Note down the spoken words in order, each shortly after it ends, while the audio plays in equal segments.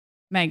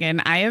Megan,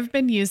 I have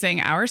been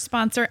using our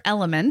sponsor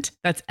Element,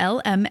 that's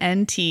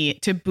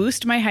LMNT, to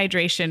boost my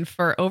hydration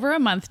for over a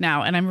month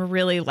now, and I'm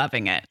really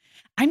loving it.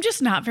 I'm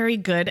just not very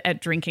good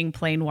at drinking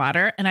plain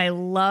water, and I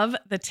love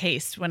the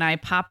taste when I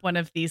pop one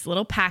of these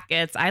little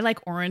packets. I like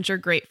orange or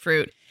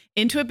grapefruit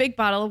into a big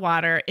bottle of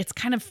water. It's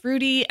kind of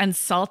fruity and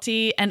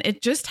salty, and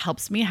it just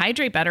helps me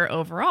hydrate better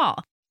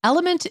overall.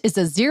 Element is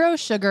a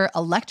zero-sugar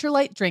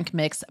electrolyte drink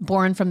mix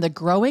born from the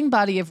growing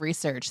body of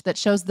research that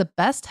shows the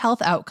best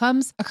health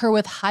outcomes occur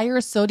with higher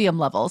sodium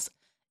levels.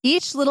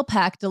 Each little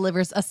pack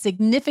delivers a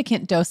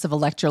significant dose of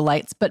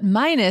electrolytes, but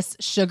minus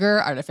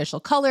sugar, artificial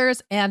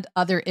colors, and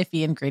other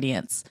iffy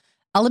ingredients.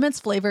 Element's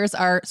flavors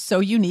are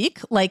so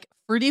unique, like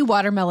fruity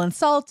watermelon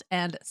salt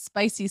and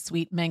spicy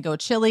sweet mango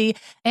chili.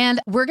 And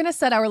we're going to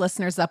set our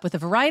listeners up with a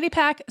variety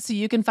pack so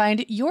you can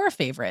find your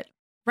favorite.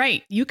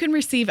 Right. You can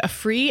receive a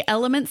free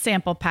Element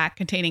sample pack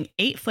containing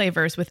 8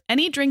 flavors with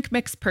any drink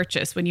mix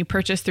purchase when you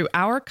purchase through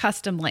our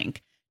custom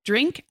link,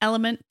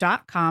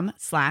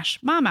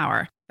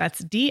 drinkelement.com/momhour.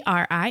 That's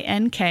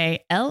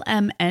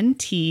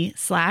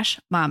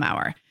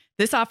DRINKLMNT/momhour.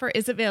 This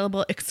is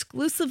available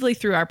exclusively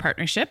through our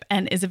partnership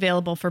and is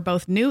available for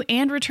both new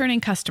and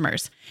returning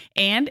customers.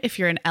 And if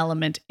you're an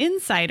Element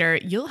insider,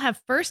 you'll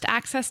have first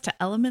access to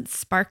Element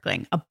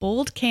Sparkling, a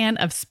bold can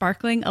of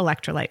sparkling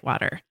electrolyte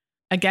water.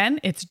 Again,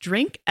 it's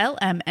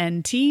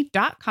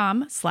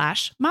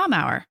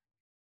drinklmnt.com/momhour.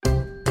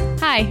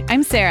 Hi,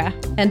 I'm Sarah.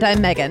 And I'm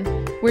Megan.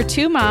 We're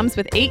 2 moms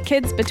with 8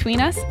 kids between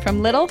us,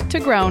 from little to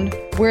grown.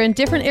 We're in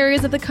different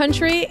areas of the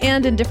country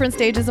and in different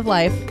stages of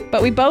life.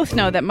 But we both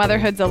know that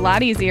motherhood's a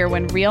lot easier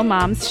when real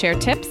moms share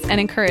tips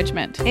and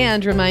encouragement.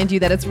 And remind you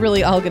that it's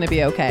really all going to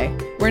be okay.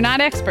 We're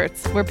not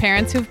experts. We're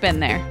parents who've been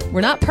there.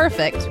 We're not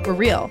perfect. We're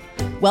real.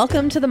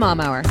 Welcome to the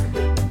Mom Hour.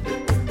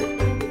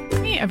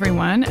 Hey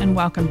everyone, and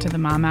welcome to the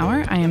Mom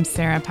Hour. I am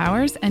Sarah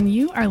Powers, and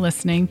you are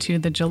listening to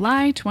the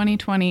July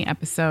 2020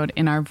 episode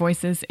in our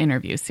Voices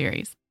interview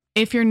series.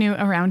 If you're new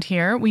around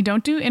here, we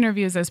don't do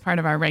interviews as part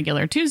of our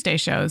regular Tuesday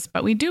shows,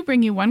 but we do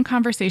bring you one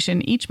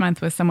conversation each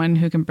month with someone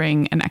who can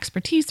bring an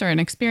expertise or an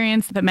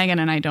experience that Megan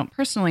and I don't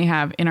personally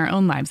have in our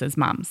own lives as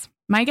moms.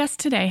 My guest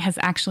today has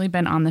actually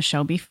been on the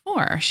show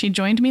before. She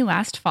joined me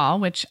last fall,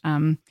 which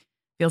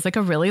feels like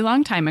a really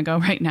long time ago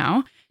right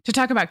now, to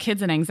talk about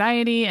kids and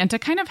anxiety and to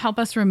kind of help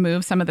us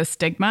remove some of the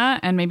stigma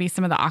and maybe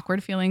some of the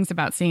awkward feelings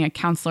about seeing a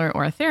counselor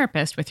or a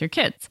therapist with your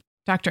kids.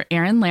 Dr.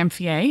 Erin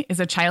Lamphier is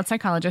a child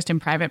psychologist in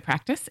private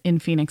practice in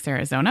Phoenix,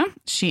 Arizona.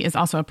 She is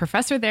also a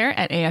professor there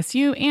at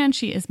ASU, and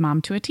she is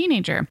mom to a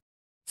teenager.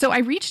 So I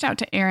reached out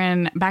to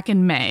Erin back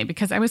in May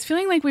because I was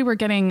feeling like we were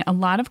getting a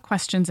lot of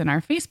questions in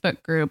our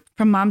Facebook group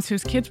from moms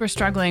whose kids were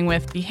struggling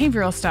with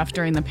behavioral stuff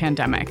during the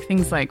pandemic.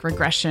 Things like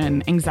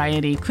regression,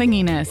 anxiety,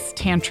 clinginess,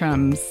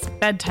 tantrums,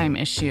 bedtime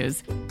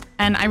issues.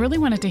 And I really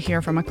wanted to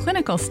hear from a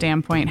clinical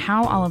standpoint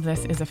how all of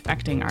this is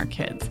affecting our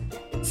kids.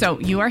 So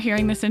you are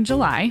hearing this in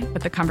July,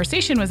 but the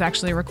conversation was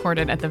actually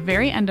recorded at the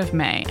very end of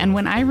May. And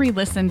when I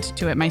re-listened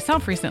to it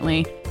myself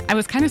recently, I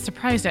was kind of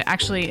surprised that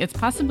actually it's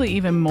possibly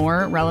even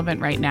more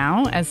relevant right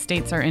now as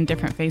states are in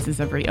different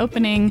phases of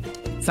reopening.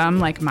 Some,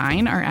 like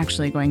mine, are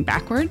actually going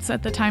backwards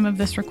at the time of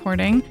this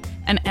recording,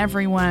 and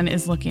everyone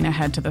is looking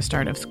ahead to the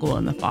start of school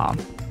in the fall.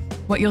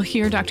 What you'll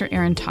hear Dr.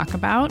 Erin talk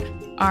about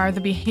are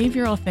the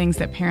behavioral things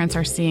that parents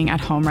are seeing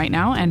at home right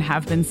now and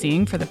have been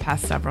seeing for the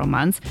past several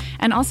months,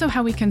 and also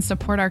how we can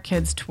support our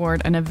kids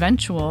toward an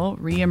eventual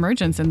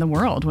reemergence in the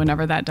world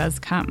whenever that does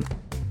come.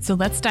 So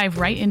let's dive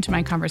right into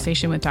my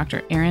conversation with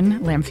Dr.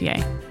 Erin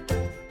Lamphier.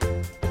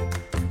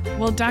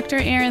 Well, Dr.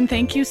 Erin,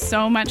 thank you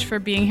so much for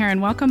being here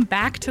and welcome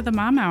back to the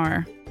Mom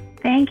Hour.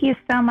 Thank you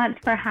so much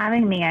for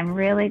having me. I'm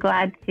really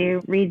glad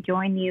to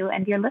rejoin you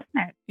and your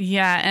listeners.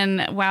 Yeah,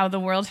 and wow, the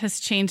world has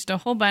changed a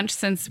whole bunch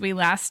since we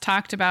last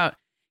talked about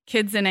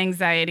kids and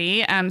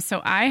anxiety.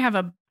 So I have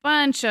a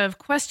bunch of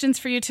questions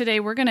for you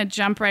today. We're going to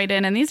jump right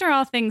in. And these are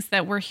all things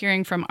that we're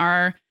hearing from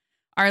our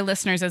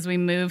listeners as we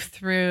move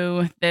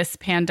through this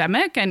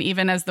pandemic. And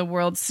even as the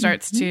world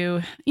starts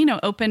to,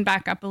 open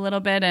back up a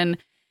little bit and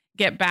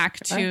get back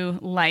to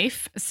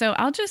life. So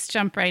I'll just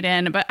jump right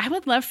in. But I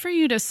would love for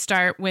you to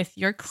start with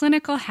your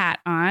clinical hat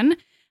on.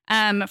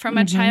 From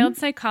a child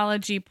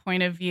psychology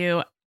point of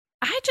view,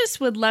 I just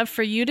would love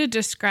for you to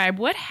describe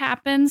what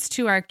happens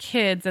to our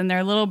kids and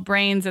their little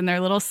brains and their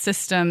little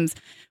systems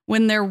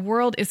when their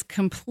world is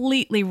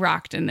completely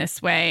rocked in this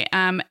way.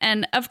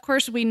 And of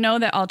course, we know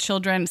that all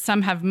children,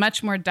 some have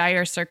much more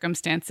dire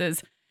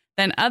circumstances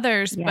than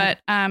others, but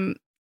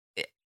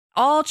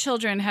all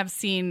children have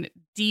seen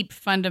deep,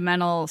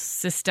 fundamental,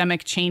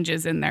 systemic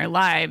changes in their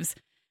lives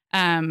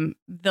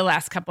the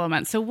last couple of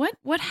months. So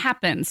what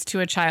happens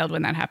to a child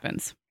when that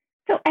happens?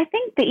 So I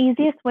think the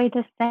easiest way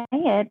to say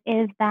it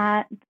is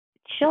that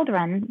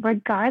children,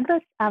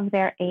 regardless of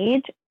their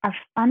age, are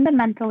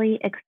fundamentally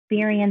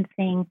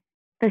experiencing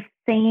the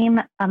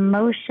same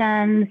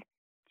emotions,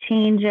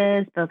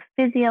 changes, both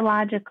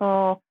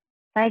physiological,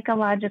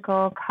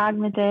 psychological,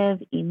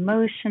 cognitive,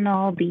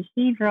 emotional,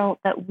 behavioral,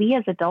 that we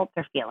as adults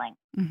are feeling.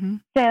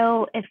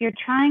 So if you're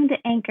trying to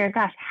anchor,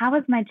 gosh, how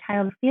is my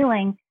child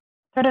feeling?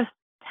 Sort of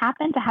tap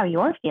into how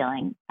you're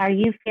feeling. Are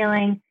you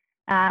feeling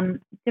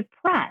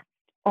depressed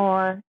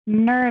or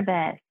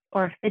nervous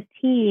or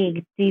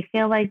fatigued? Do you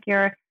feel like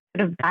your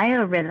sort of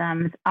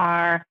biorhythms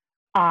are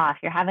off?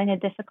 You're having a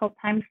difficult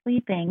time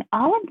sleeping?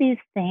 All of these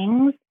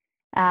things,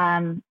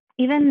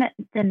 even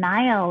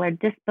denial or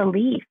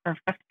disbelief or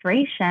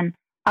frustration,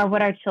 are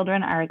what our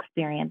children are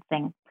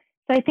experiencing.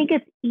 So I think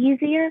it's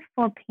easier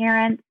for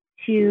parents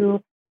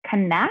to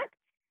connect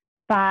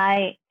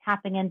by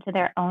tapping into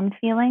their own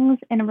feelings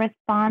in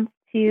response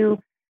to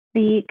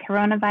the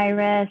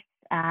coronavirus,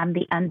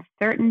 the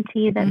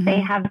uncertainty that they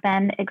have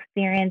been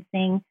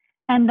experiencing,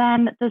 and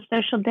then the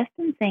social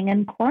distancing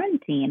and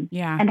quarantine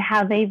and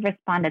how they've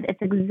responded.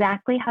 It's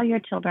exactly how your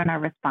children are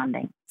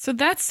responding. So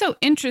that's so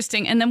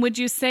interesting. And then would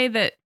you say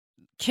that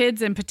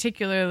kids, and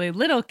particularly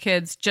little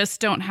kids,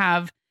 just don't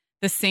have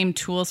the same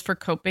tools for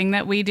coping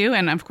that we do?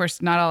 And of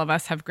course, not all of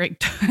us have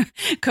great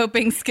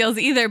coping skills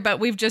either, but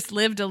we've just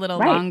lived a little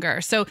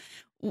longer. So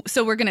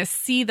we're going to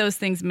see those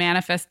things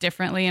manifest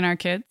differently in our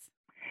kids?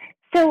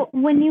 So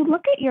when you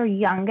look at your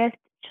youngest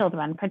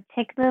children,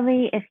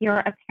 particularly if you're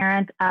a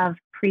parent of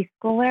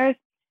preschoolers,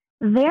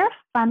 they're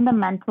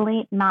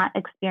fundamentally not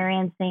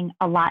experiencing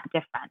a lot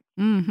different.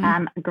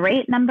 A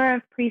great number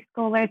of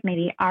preschoolers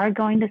maybe are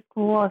going to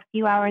school a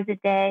few hours a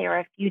day or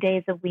a few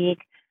days a week,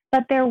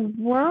 but their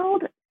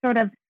world sort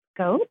of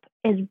scope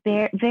is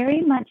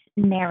very much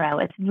narrow.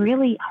 It's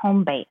really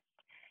home-based.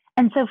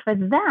 And so for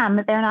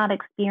them, they're not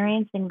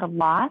experiencing the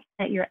loss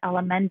that your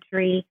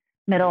elementary,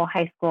 middle,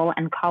 high school,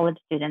 and college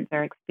students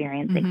are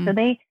experiencing. So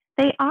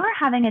they are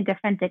having a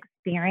different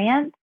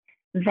experience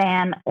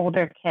than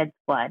older kids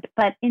would.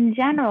 But in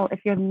general, if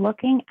you're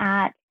looking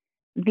at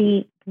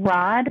the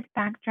broad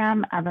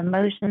spectrum of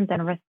emotions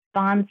and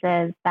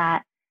responses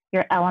that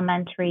your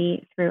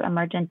elementary through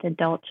emergent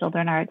adult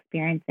children are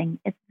experiencing,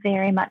 it's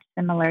very much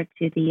similar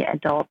to the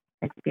adult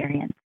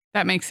experience.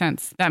 That makes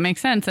sense.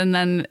 And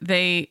then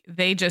they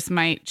just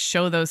might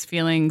show those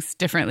feelings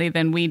differently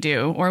than we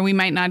do, or we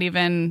might not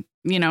even,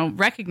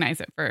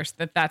 recognize at first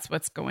that that's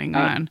what's going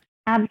on.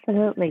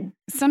 Absolutely.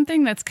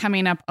 Something that's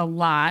coming up a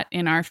lot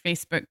in our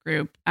Facebook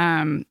group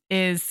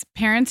is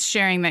parents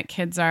sharing that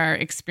kids are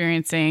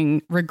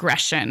experiencing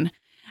regression.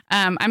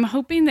 I'm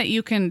hoping that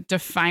you can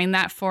define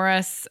that for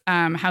us,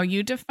 how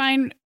you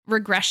define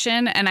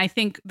regression. And I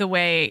think the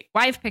way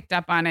I've picked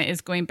up on it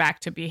is going back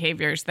to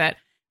behaviors that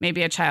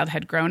maybe a child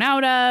had grown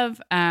out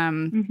of.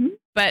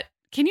 But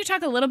can you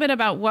talk a little bit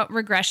about what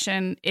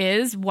regression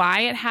is,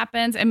 why it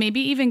happens, and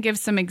maybe even give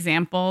some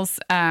examples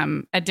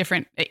at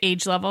different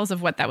age levels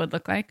of what that would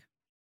look like?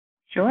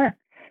 Sure.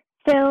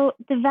 So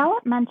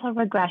developmental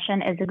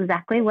regression is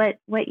exactly what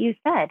you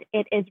said.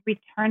 It is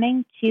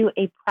returning to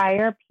a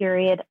prior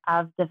period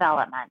of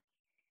development.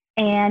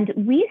 And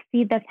we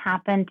see this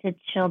happen to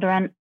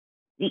children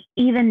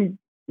even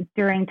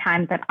during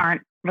times that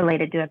aren't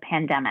related to a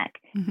pandemic.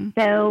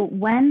 So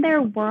when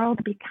their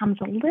world becomes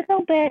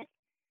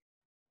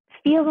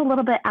feels a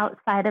little bit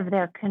outside of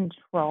their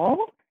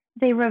control,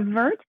 they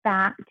revert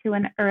back to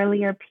an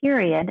earlier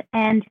period,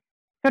 and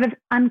sort of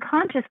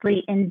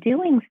unconsciously in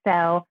doing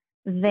so,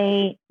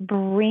 they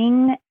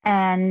bring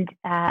a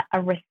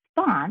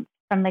response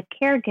from the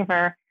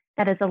caregiver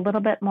that is a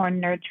little bit more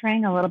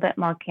nurturing, a little bit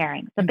more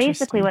caring. So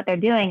basically what they're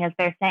doing is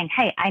they're saying,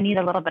 hey, I need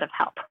a little bit of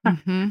help.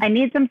 I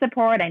need some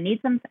support. I need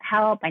some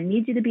help. I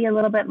need you to be a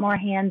little bit more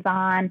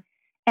hands-on.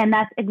 And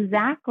that's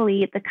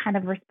exactly the kind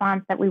of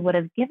response that we would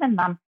have given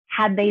them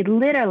had they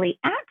literally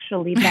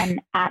actually been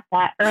at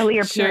that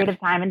earlier period of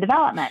time in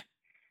development.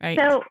 Right.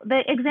 So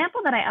the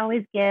example that I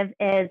always give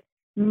is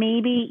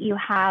maybe you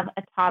have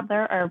a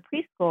toddler or a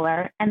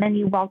preschooler, and then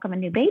you welcome a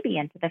new baby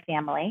into the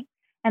family.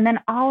 And then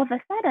all of a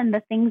sudden,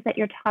 the things that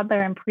your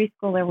toddler and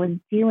preschooler was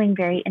doing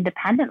very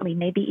independently,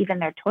 maybe even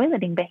their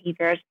toileting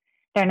behaviors,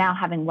 they're now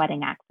having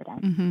wetting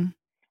accidents.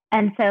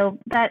 And so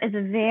that is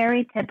a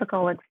very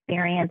typical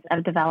experience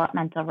of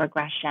developmental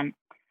regression.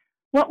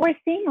 What we're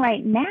seeing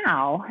right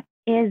now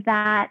is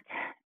that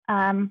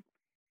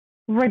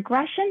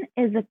regression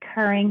is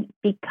occurring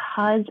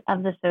because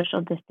of the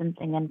social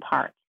distancing in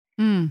part.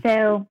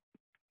 So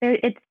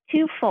it's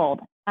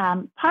twofold.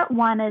 Part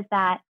one is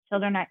that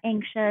children are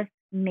anxious.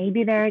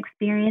 Maybe they're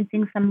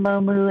experiencing some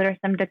low mood or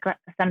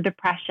some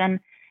depression,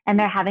 and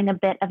they're having a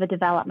bit of a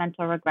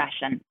developmental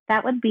regression.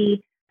 That would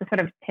be the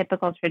sort of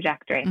typical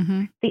trajectory.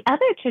 The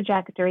other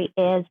trajectory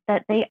is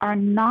that they are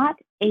not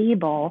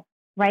able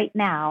right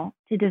now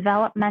to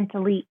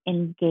developmentally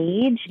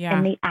engage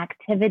in the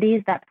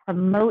activities that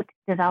promote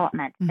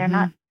development. They're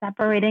not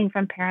separating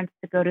from parents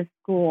to go to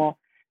school.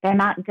 They're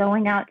not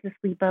going out to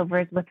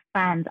sleepovers with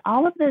friends.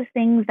 All of those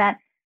things that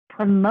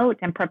promote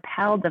and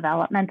propel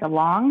development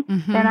along,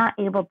 they're not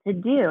able to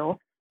do.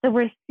 So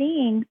we're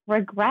seeing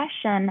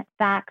regression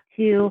back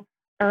to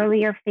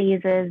earlier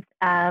phases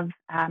of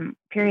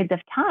periods of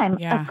time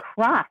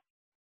across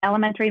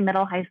elementary,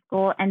 middle, high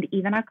school, and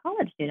even our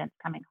college students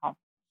coming home.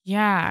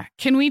 Yeah.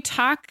 Can we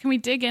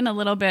dig in a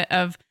little bit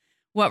of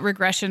what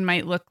regression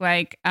might look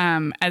like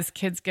as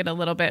kids get a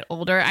little bit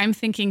older? I'm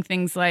thinking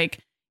things like,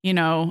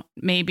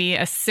 maybe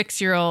a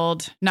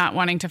 6-year-old not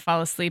wanting to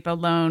fall asleep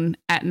alone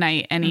at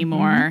night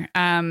anymore.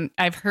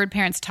 I've heard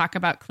parents talk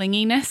about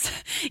clinginess,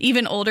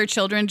 even older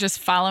children just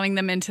following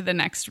them into the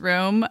next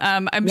room.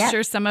 I'm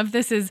sure some of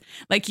this is,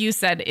 like you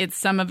said,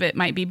 some of it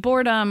might be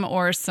boredom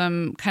or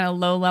some kind of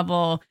low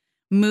level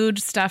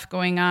mood stuff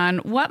going on.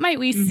 What might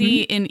we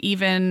see in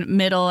even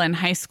middle and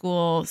high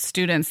school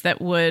students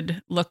that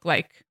would look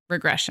like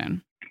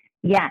regression?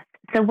 Yes.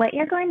 So what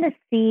you're going to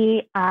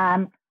see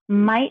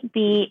might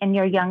be in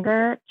your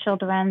younger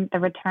children, the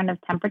return of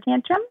temper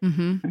tantrum.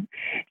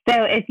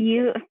 So if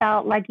you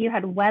felt like you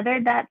had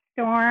weathered that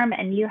storm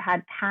and you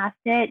had passed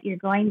it, you're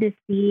going to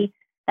see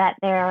that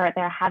they're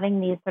having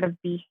these sort of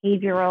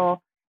behavioral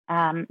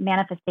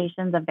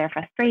manifestations of their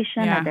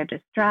frustration or their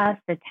distress.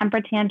 The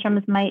temper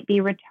tantrums might be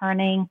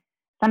returning.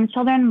 Some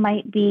children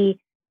might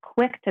be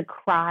quick to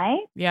cry.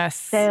 Yes.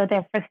 So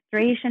their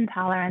frustration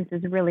tolerance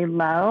is really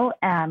low.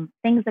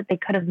 Things that they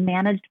could have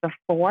managed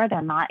before,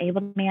 they're not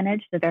able to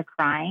manage. So they're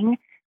crying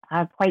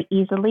quite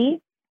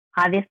easily.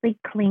 Obviously,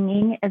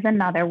 clinging is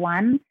another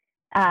one.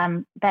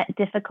 That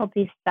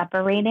difficulty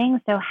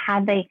separating. So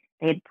had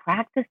they'd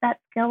practiced that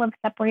skill of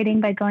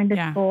separating by going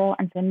to school.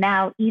 And so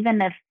now,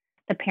 even if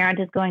the parent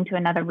is going to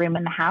another room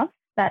in the house,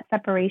 that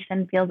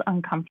separation feels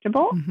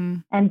uncomfortable.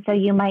 And so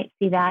you might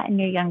see that in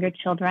your younger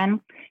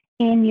children.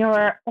 In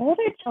your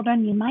older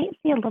children, you might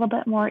see a little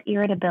bit more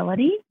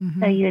irritability.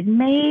 So you had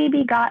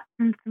maybe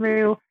gotten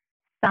through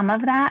some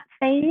of that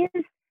phase,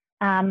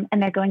 and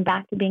they're going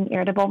back to being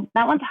irritable.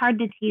 That one's hard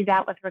to tease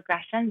out with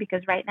regression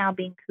because right now,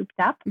 being cooped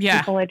up,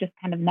 people are just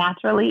kind of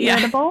naturally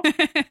irritable.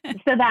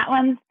 So that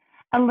one's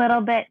a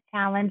little bit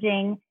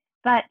challenging.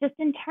 But just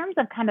in terms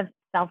of kind of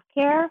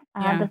self-care,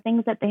 the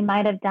things that they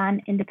might have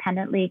done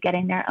independently,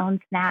 getting their own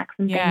snacks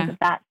and things of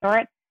that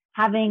sort,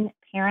 having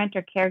parent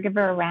or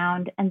caregiver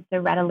around and so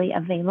readily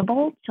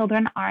available.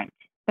 Children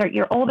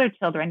your older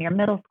children, your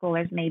middle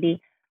schoolers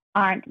maybe,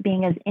 aren't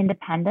being as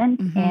independent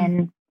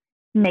in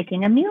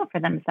making a meal for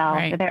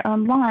themselves or their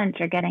own lunch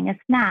or getting a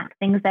snack,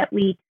 things that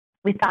we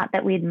thought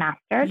that we'd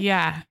mastered.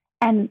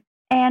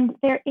 And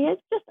there is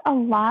just a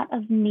lot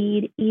of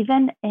need,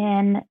 even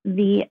in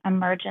the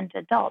emergent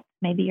adults,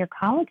 maybe your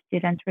college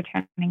students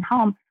returning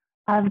home,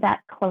 of that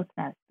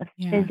closeness, the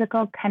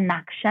physical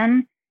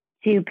connection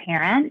to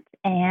parents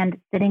and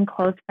sitting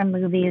close for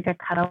movies or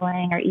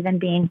cuddling or even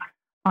being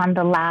on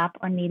the lap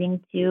or needing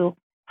to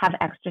have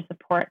extra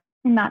support.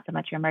 Not so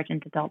much your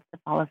emergent adults to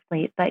fall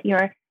asleep, but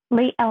your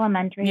late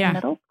elementary and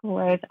middle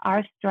schoolers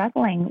are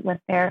struggling with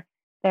their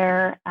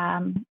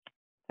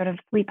sort of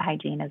sleep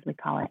hygiene, as we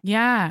call it.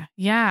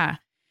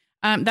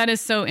 That is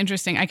so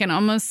interesting. I can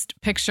almost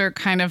picture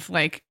kind of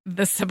like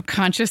the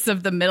subconscious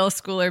of the middle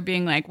schooler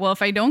being like, well,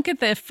 if I don't get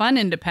the fun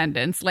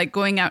independence, like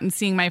going out and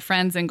seeing my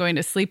friends and going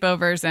to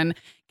sleepovers and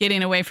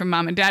getting away from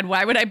mom and dad,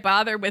 why would I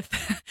bother with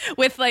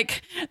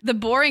like the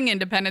boring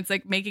independence,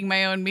 like making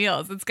my own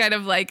meals? It's kind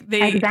of like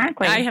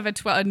I have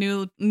a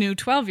new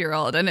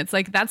 12-year-old, and it's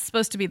like, that's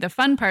supposed to be the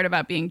fun part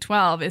about being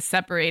 12 is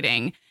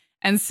separating.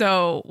 And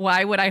so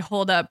why would I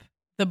hold up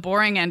the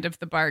boring end of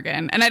the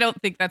bargain? And I don't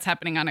think that's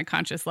happening on a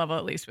conscious level,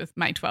 at least with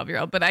my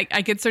 12-year-old, but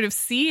I could sort of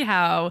see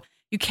how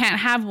you can't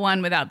have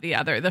one without the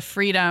other, the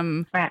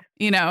freedom,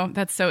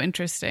 that's so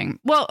interesting.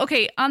 Well,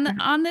 okay.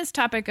 On this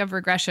topic of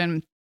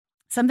regression,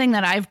 something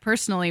that I've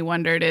personally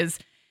wondered is,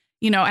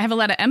 I have a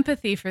lot of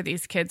empathy for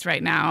these kids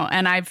right now.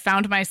 And I've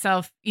found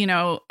myself,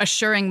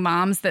 assuring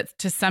moms that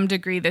to some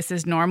degree, this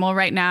is normal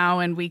right now.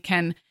 And we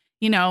can,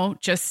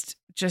 just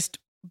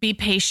be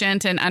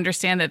patient and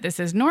understand that this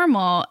is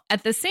normal.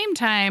 At the same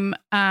time,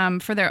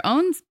 for their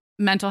own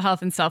mental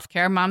health and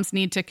self-care, moms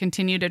need to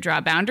continue to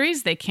draw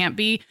boundaries. They can't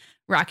be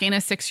rocking a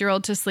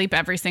 6-year-old to sleep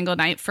every single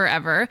night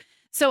forever.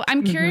 So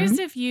I'm curious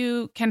if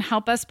you can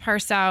help us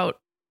parse out,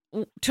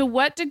 to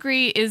what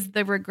degree is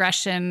the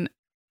regression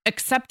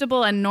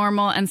acceptable and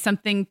normal and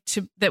something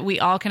that we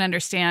all can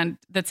understand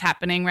that's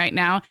happening right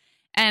now?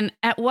 And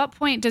at what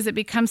point does it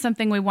become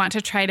something we want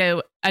to try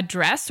to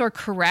address or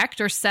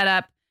correct or set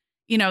up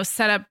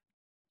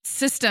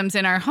systems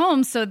in our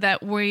homes so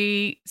that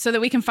we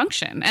can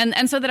function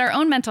and so that our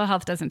own mental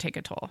health doesn't take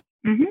a toll?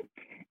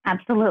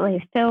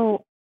 Absolutely.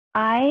 So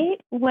I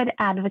would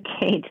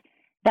advocate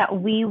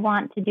that we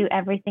want to do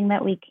everything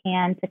that we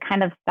can to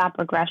kind of stop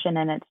regression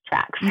in its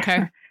tracks.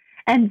 Okay.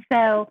 And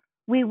so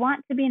we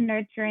want to be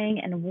nurturing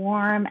and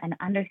warm and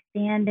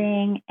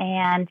understanding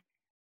and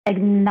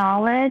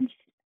acknowledge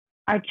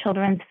our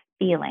children's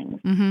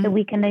feelings. So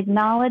we can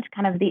acknowledge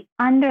kind of the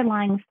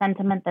underlying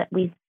sentiment that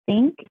we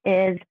think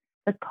is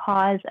the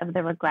cause of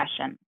the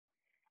regression.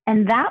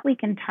 And that we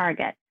can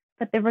target.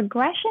 But the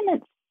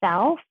regression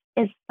itself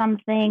is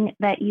something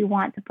that you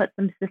want to put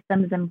some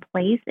systems in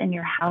place in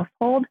your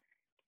household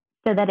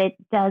so that it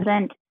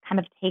doesn't kind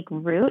of take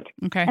root.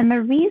 Okay. And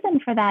the reason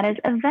for that is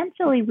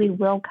eventually we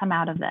will come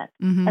out of this.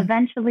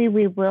 Eventually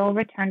we will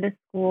return to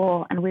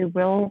school and we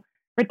will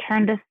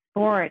return to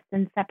sports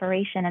and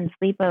separation and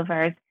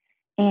sleepovers.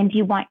 And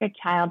you want your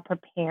child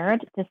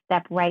prepared to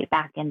step right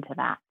back into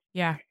that.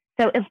 Yeah.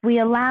 So if we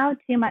allow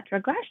too much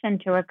regression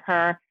to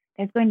occur,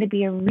 there's going to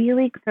be a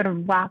really sort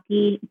of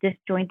rocky,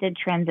 disjointed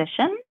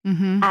transition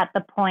at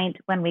the point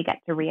when we get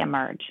to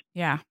reemerge.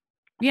 Yeah.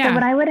 So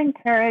what I would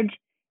encourage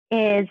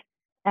is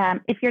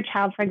if your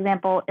child, for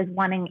example, is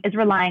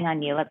relying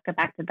on you, let's go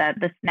back to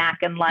the snack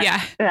and lunch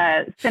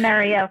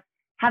scenario,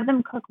 have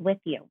them cook with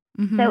you.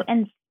 So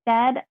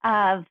instead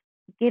of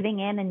giving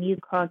in and you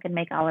cook and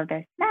make all of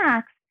their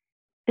snacks,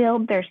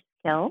 build their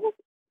skills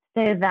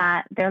so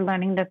that they're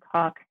learning to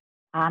cook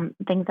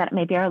things that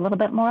maybe are a little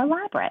bit more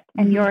elaborate.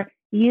 And you're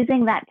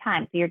using that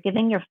time. So you're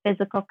giving your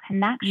physical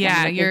connection.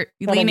 Yeah, you're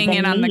leaning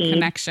in on the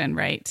connection,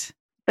 right?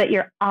 But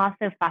you're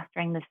also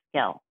fostering the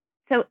skill.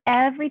 So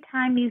every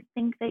time you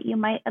think that you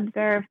might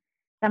observe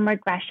some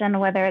regression,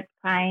 whether it's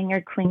crying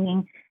or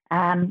clinging,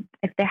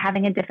 if they're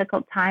having a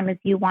difficult time as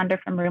you wander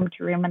from room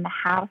to room in the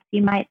house,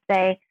 you might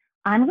say,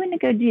 I'm going to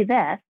go do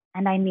this,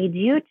 and I need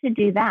you to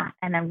do that.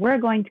 And then we're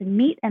going to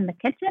meet in the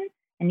kitchen,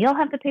 and you'll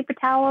have the paper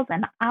towels,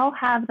 and I'll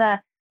have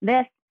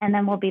this, and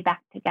then we'll be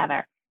back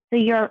together. So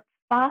you're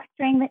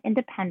fostering the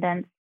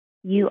independence.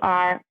 You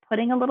are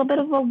putting a little bit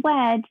of a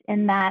wedge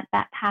in that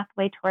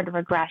pathway toward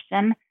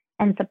regression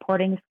and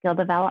supporting skill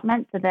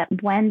development so that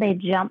when they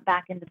jump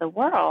back into the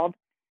world,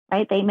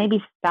 right, they may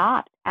be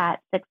stopped at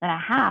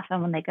 6.5,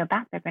 and when they go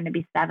back, they're going to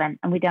be 7,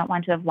 and we don't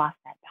want to have lost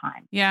that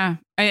time. Yeah,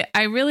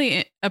 I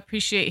really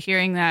appreciate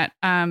hearing that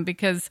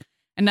because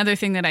another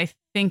thing that I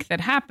think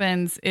that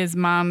happens is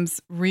moms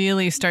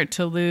really start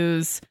to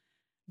lose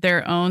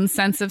their own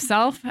sense of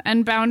self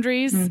and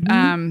boundaries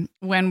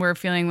when we're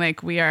feeling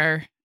like we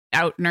are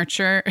out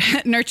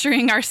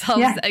nurturing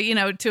ourselves,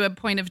 to a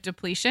point of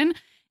depletion.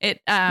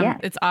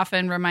 It's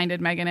often reminded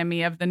Megan and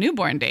me of the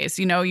newborn days.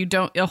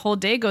 A whole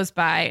day goes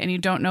by and you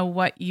don't know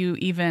what you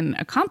even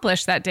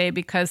accomplished that day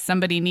because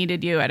somebody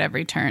needed you at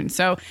every turn.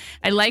 So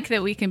I like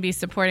that we can be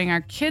supporting our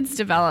kids'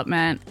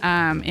 development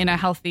in a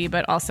healthy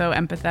but also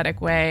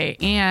empathetic way,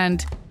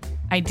 and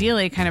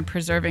ideally kind of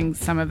preserving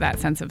some of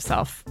that sense of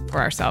self for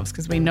ourselves,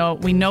 because we know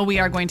we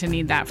are going to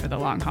need that for the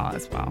long haul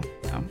as well.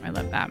 So I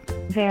love that.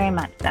 Very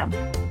much so.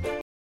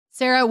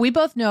 Sarah, we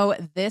both know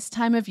this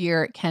time of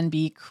year can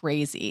be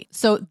crazy.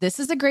 So this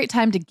is a great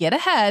time to get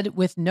ahead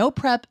with no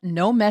prep,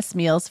 no mess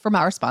meals from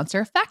our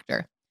sponsor,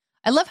 Factor.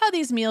 I love how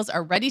these meals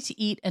are ready to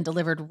eat and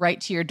delivered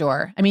right to your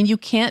door. I mean, you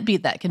can't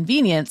beat that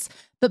convenience,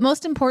 but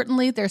most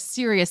importantly, they're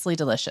seriously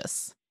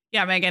delicious.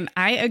 Yeah, Megan,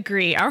 I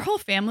agree. Our whole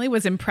family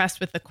was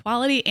impressed with the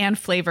quality and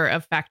flavor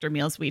of Factor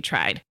meals we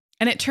tried.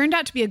 And it turned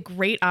out to be a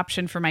great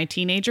option for my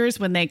teenagers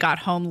when they got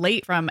home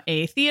late from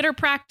a theater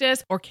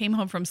practice or came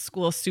home from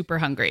school super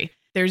hungry.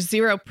 There's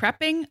zero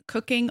prepping,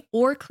 cooking,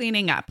 or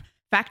cleaning up.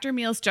 Factor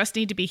meals just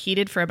need to be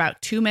heated for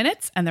about 2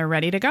 minutes and they're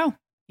ready to go.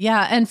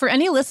 Yeah, and for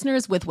any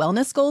listeners with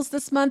wellness goals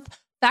this month,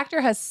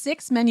 Factor has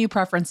 6 menu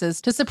preferences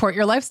to support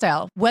your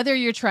lifestyle. Whether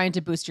you're trying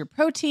to boost your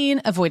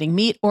protein, avoiding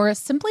meat, or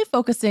simply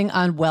focusing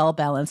on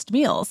well-balanced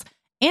meals.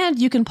 And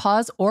you can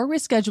pause or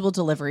reschedule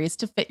deliveries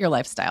to fit your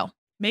lifestyle.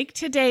 Make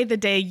today the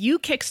day you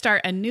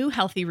kickstart a new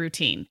healthy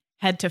routine.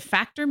 Head to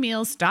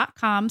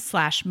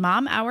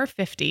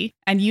factormeals.com/momhour50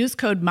 and use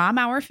code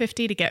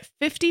momhour50 to get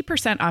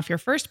 50% off your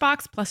first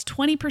box plus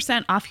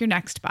 20% off your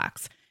next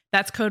box.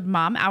 That's code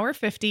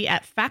momhour50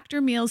 at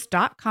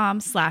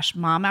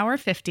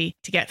factormeals.com/momhour50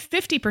 to get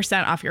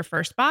 50% off your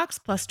first box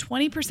plus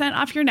 20%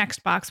 off your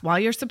next box while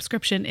your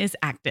subscription is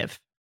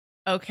active.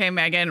 Okay,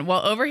 Megan.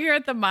 Well, over here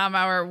at the Mom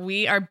Hour,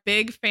 we are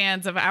big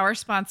fans of our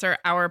sponsor,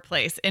 Our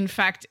Place. In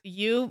fact,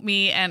 you,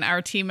 me, and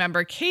our team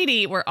member,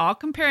 Katie, were all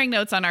comparing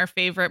notes on our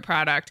favorite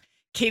product.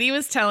 Katie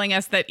was telling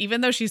us that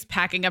even though she's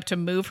packing up to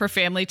move her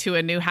family to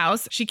a new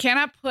house, she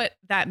cannot put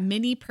that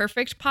mini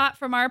perfect pot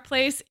from Our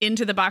Place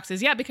into the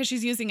boxes yet because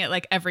she's using it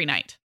like every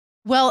night.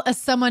 Well, as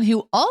someone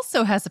who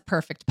also has a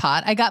perfect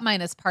pot, I got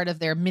mine as part of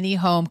their mini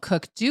home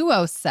cook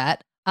duo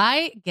set.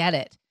 I get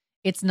it.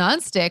 It's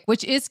nonstick,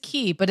 which is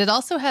key, but it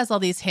also has all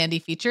these handy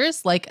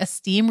features like a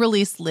steam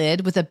release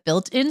lid with a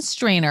built-in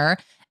strainer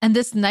and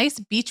this nice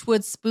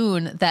beechwood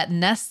spoon that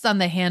nests on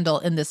the handle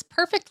in this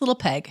perfect little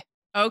peg.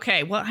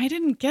 Okay, well, I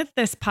didn't get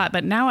this pot,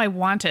 but now I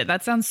want it.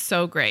 That sounds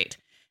so great.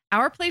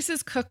 Our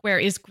Place's cookware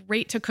is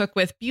great to cook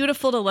with,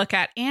 beautiful to look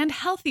at, and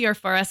healthier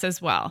for us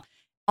as well.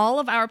 All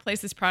of Our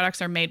Place's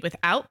products are made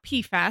without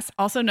PFAS,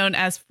 also known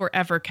as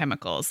forever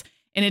chemicals.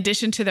 In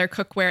addition to their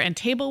cookware and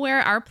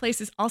tableware, Our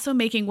Place is also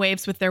making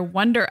waves with their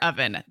Wonder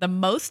Oven, the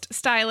most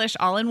stylish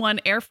all-in-one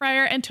air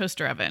fryer and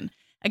toaster oven.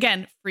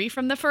 Again, free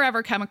from the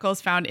forever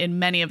chemicals found in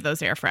many of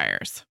those air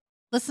fryers.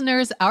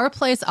 Listeners, Our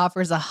Place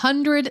offers a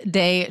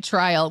 100-day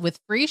trial with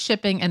free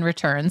shipping and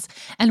returns,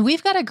 and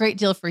we've got a great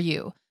deal for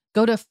you.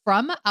 Go to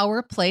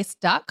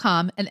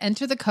FromOurPlace.com and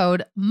enter the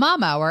code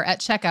MOMHOUR at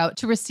checkout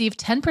to receive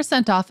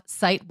 10% off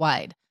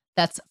site-wide.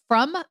 That's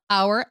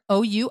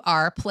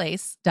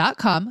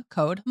FromOurPlace.com,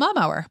 code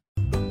MOMHOUR.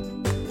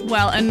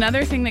 Well,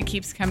 another thing that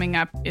keeps coming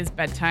up is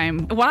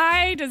bedtime.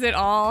 Why does it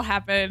all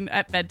happen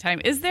at bedtime?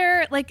 Is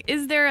there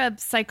a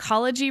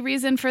psychology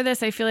reason for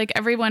this? I feel like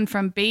everyone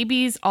from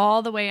babies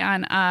all the way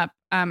on up,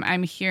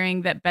 I'm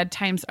hearing that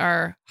bedtimes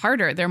are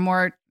harder. They're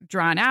more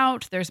drawn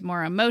out. There's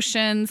more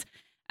emotions.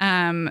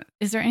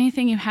 Is there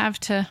anything you have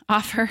to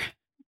offer?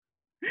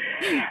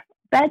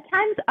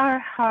 Bedtimes are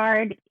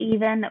hard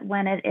even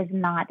when it is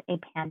not a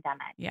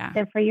pandemic. Yeah.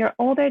 So for your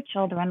older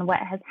children, what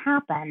has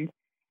happened,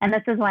 and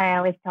this is why I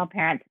always tell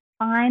parents,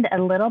 find a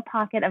little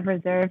pocket of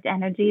reserved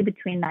energy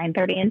between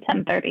 9:30 and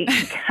 10:30,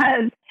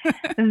 because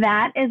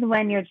that is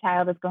when your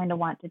child is going to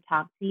want to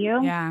talk to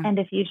you. Yeah. And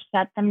if you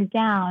shut them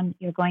down,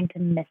 you're going to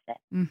miss it.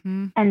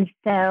 Mm-hmm. And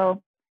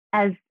so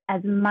as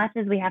much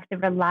as we have to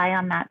rely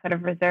on that sort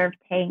of reserve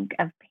tank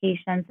of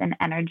patience and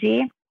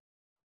energy,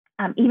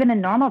 even in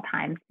normal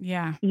times,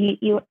 yeah,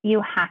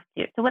 you have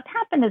to. So what's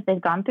happened is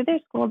they've gone through their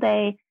school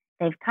day,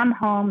 they've come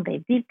home,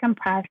 they've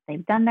decompressed,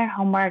 they've done their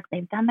homework,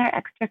 they've done their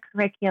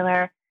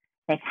extracurricular,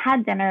 they've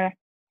had dinner,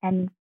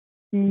 and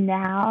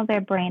now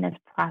their brain is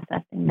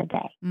processing the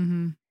day.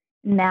 Mm-hmm.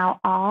 Now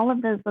all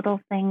of those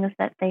little things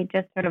that they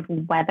just sort of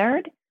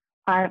weathered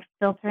are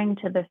filtering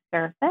to the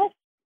surface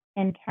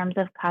in terms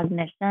of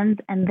cognitions,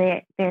 and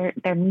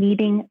they're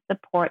needing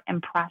support in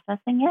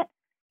processing it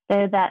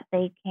so that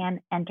they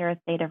can enter a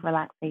state of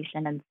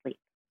relaxation and sleep.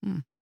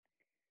 Mm.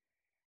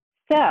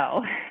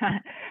 So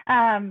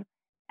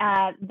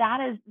that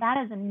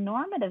is a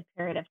normative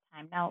period of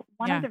time. Now,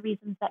 one of the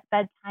reasons that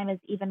bedtime is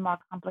even more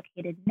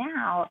complicated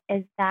now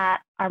is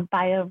that our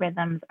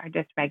biorhythms are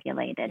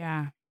dysregulated.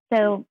 Yeah.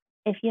 So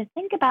if you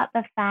think about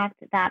the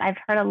fact that I've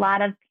heard a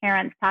lot of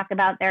parents talk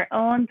about their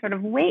own sort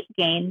of weight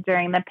gain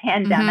during the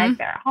pandemic,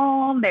 they're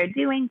home, they're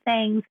doing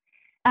things.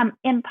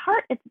 In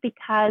part, it's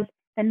because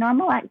the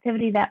normal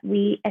activity that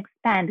we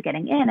expend,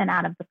 getting in and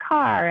out of the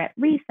car, at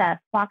recess,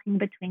 walking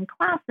between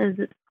classes,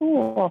 at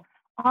school,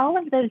 all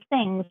of those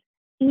things,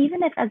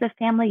 even if as a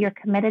family you're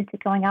committed to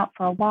going out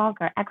for a walk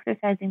or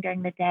exercising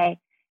during the day,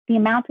 the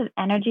amount of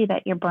energy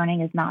that you're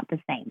burning is not the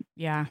same.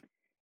 Yeah.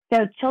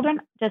 So children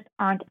just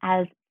aren't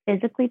as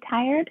physically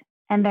tired,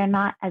 and they're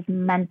not as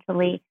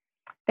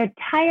they're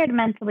tired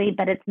mentally,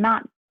 but it's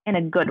not in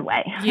a good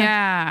way.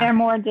 Yeah. they're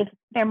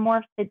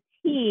more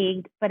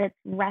fatigued, but it's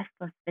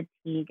restless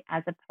fatigue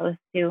as opposed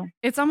to.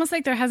 It's almost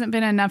like there hasn't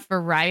been enough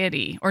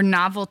variety or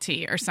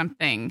novelty or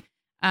something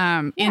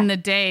in the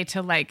day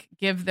to like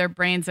give their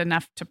brains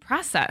enough to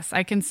process.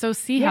 I can so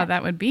see how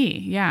that would be.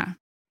 Yeah.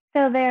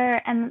 So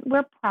and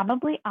we're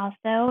probably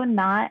also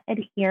not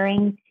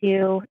adhering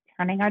to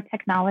turning our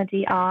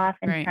technology off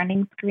and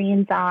turning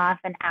screens off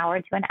an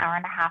hour to an hour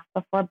and a half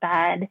before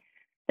bed,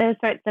 those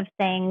sorts of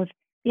things.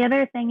 The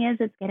other thing is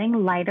it's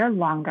getting lighter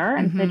longer.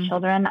 And so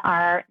children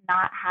are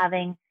not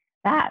having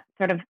that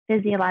sort of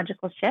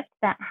physiological shift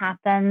that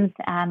happens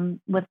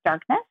with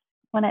darkness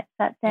when it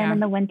sets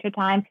in the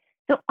wintertime.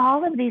 So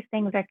all of these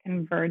things are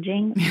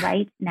converging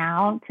right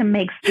now to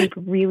make sleep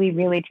really,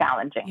 really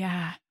challenging.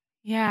 Yeah.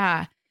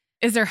 Yeah.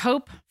 Is there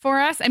hope for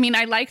us? I mean,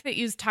 I like that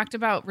you talked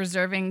about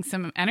reserving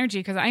some energy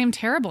because I am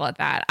terrible at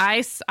that.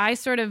 I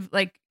sort of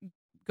like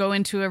go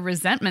into a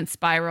resentment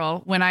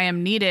spiral when I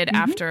am needed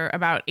after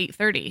about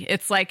 8:30.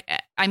 It's like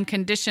I'm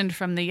conditioned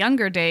from the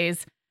younger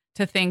days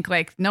to think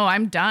like, no,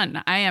 I'm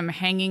done. I am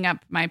hanging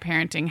up my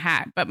parenting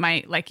hat. But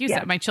like you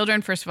said, my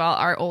children, first of all,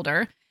 are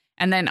older.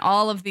 And then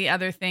all of the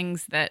other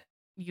things that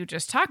you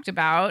just talked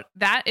about,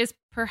 that is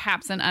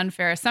perhaps an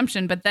unfair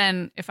assumption. But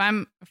then if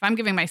I'm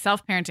giving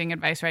myself parenting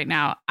advice right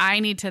now, I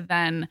need to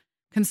then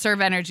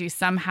conserve energy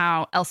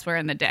somehow elsewhere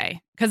in the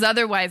day, because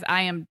otherwise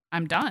I'm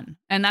done.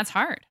 And that's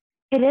hard.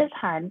 It is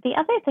hard. The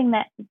other thing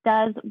that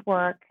does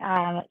work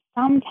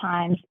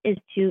sometimes is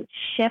to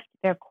shift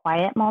their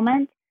quiet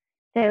moments.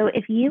 So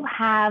if you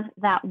have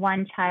that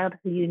one child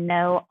who you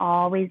know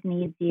always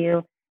needs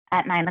you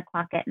at 9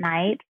 o'clock at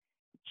night,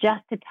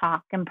 just to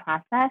talk and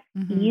process,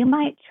 you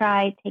might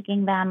try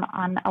taking them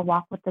on a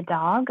walk with the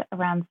dog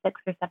around 6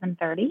 or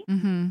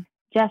 7:30,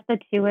 just the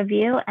two of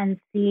you, and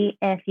see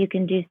if you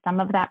can do some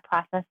of that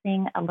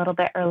processing a little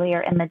bit earlier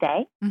in the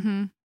day.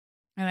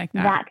 I like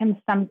that.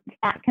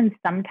 That can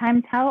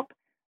sometimes help.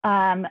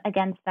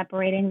 Again,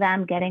 separating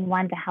them, getting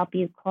one to help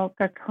you cook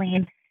or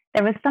clean.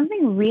 There was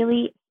something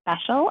really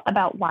special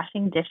about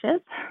washing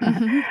dishes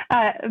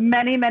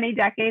many, many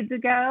decades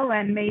ago,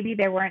 and maybe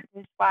there weren't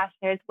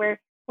dishwashers where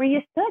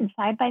you stood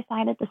side by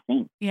side at the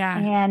sink. Yeah.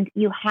 And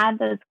you had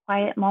those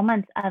quiet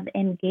moments of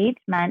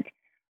engagement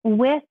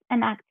with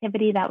an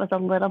activity that was a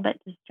little bit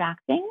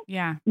distracting,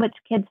 which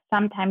kids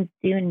sometimes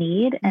do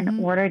need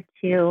in order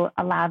to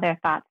allow their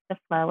thoughts to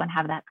flow and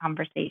have that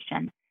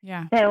conversation.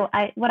 Yeah. So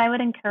what I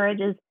would encourage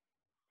is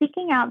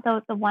seeking out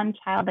the one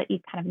child that you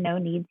kind of know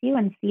needs you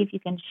and see if you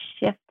can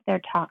shift their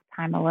talk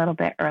time a little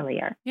bit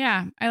earlier.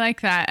 Yeah, I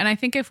like that. And I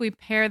think if we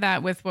pair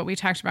that with what we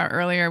talked about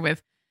earlier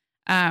with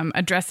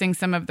addressing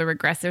some of the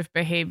regressive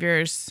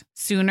behaviors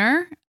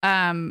sooner,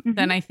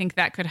 then I think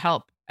that could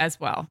help as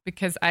well,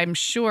 because I'm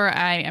sure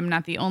I am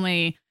not the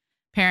only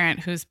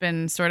parent who's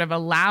been sort of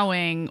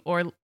allowing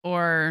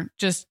or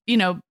just,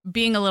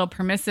 being a little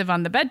permissive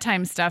on the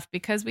bedtime stuff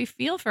because we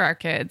feel for our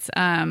kids.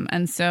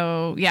 And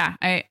so, yeah,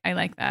 I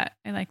like that.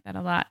 I like that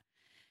a lot.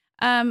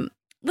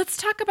 Let's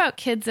talk about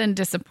kids and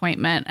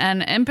disappointment.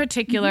 And in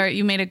particular,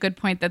 you made a good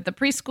point that the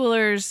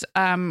preschoolers,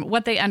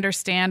 what they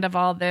understand of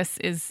all this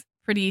is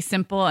pretty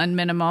simple and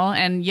minimal,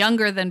 and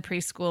younger than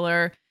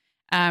preschooler,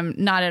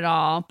 not at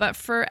all. But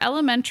for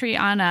elementary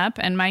on up,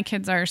 and my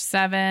kids are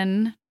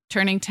 7,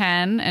 turning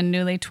 10 and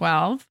newly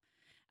 12,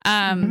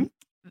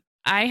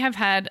 I have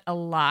had a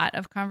lot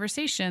of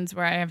conversations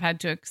where I have had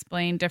to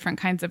explain different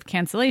kinds of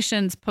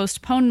cancellations,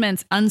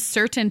 postponements,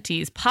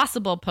 uncertainties,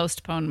 possible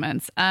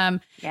postponements.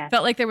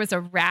 Felt like there was a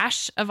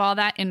rash of all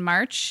that in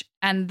March.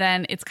 And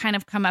then it's kind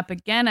of come up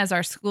again as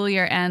our school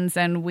year ends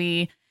and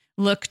we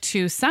look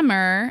to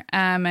summer.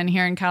 And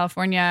here in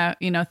California,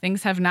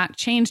 things have not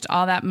changed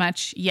all that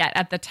much yet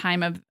at the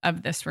time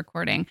of this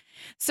recording.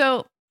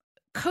 So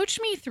coach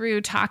me through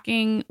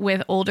talking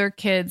with older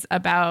kids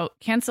about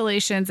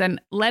cancellations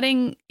and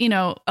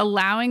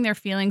allowing their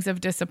feelings of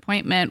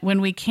disappointment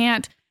when we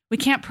can't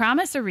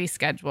promise a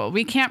reschedule.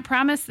 We can't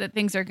promise that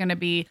things are going to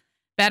be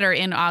better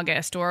in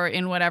August or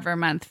in whatever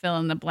month, fill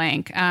in the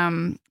blank.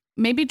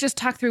 Maybe just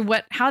talk through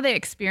how they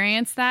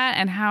experience that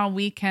and how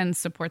we can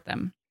support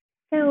them.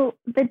 So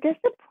the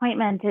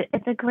disappointment,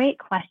 it's a great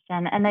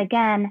question. And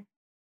again,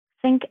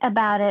 think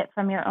about it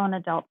from your own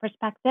adult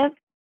perspective.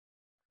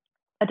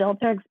 Adults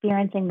are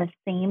experiencing the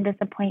same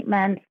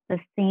disappointments, the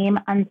same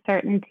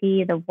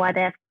uncertainty, the what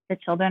if the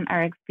children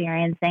are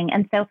experiencing.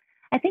 And so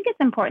I think it's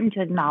important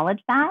to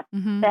acknowledge that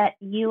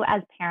you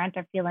as parents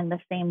are feeling the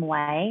same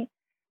way,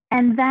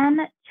 and then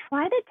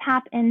try to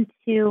tap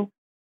into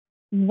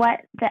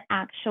what the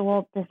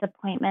actual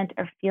disappointment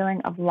or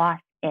feeling of loss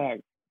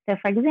is. So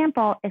for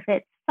example, if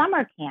it's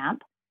summer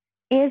camp,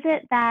 is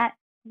it that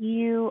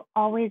you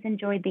always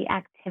enjoyed the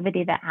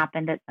activity that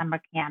happened at summer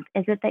camp?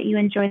 Is it that you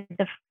enjoyed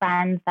the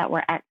friends that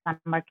were at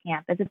summer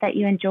camp? Is it that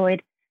you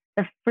enjoyed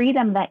the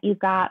freedom that you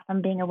got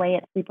from being away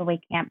at sleepaway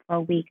camp for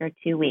a week or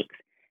 2 weeks?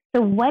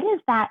 So what is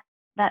that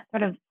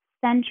sort of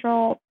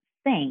central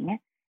thing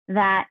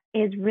that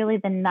is really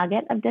the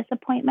nugget of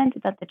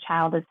disappointment that the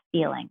child is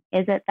feeling?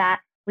 Is it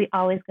that we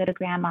always go to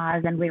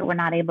grandma's and we were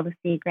not able to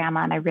see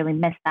grandma and I really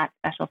miss that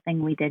special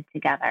thing we did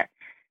together?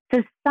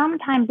 So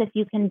sometimes if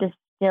you can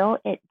distill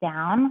it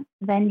down,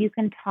 then you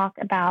can talk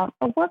about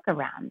a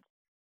workaround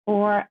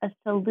or a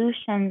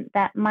solution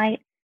that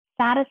might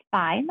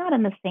satisfy, not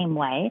in the same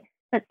way,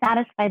 but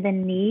satisfy the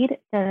need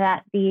so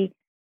that the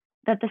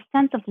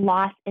sense of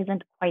loss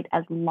isn't quite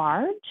as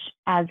large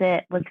as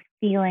it was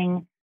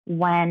feeling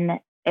when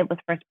it was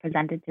first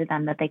presented to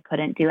them that they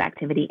couldn't do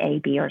activity A,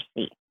 B, or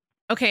C.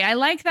 Okay, I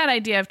like that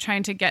idea of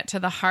trying to get to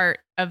the heart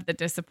of the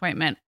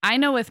disappointment. I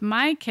know with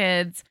my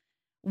kids,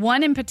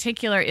 one in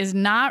particular is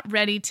not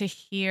ready to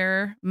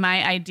hear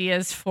my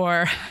ideas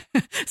for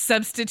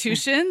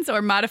substitutions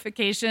or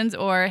modifications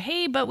or,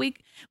 hey, but we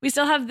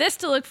still have this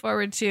to look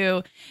forward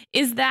to.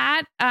 Is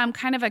that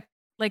kind of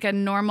a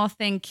normal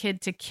thing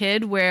kid to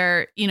kid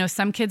where,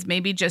 some kids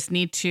maybe just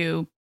need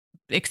to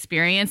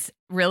experience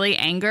really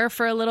anger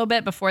for a little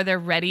bit before they're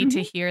ready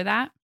to hear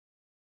that?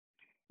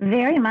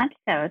 Very much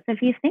so. So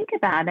if you think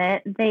about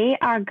it, they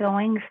are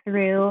going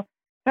through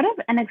sort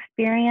of an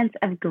experience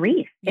of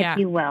grief, if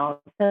you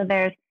will. So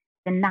there's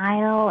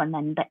denial and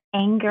then the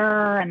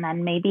anger and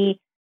then maybe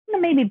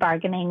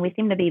bargaining. We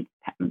seem to be,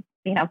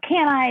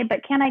 can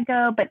I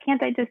go, but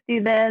can't I just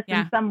do this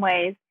in some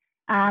ways?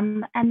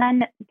 And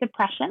then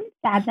depression,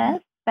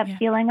 sadness, that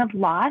feeling of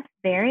loss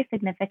very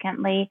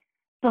significantly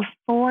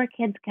before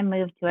kids can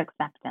move to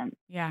acceptance.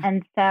 Yeah.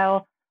 And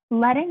so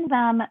letting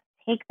them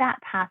take that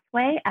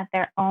pathway at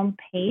their own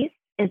pace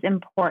is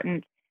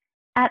important.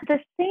 At the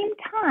same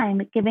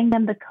time, giving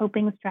them the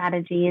coping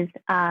strategies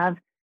of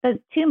the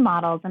two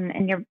models,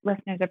 and your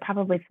listeners are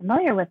probably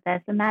familiar with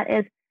this, and that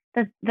is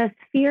the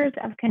spheres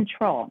of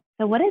control.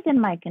 So what is in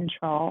my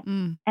control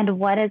and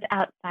what is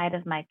outside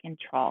of my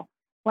control?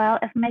 Well,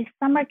 if my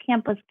summer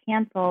camp was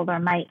canceled or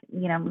my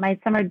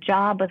summer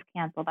job was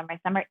canceled or my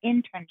summer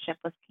internship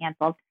was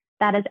canceled,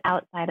 that is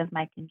outside of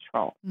my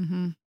control.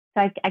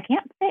 So I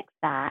can't fix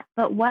that,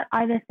 but what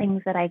are the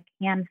things that I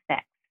can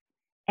fix?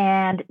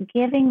 And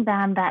giving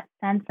them that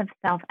sense of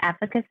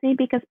self-efficacy,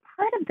 because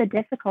part of the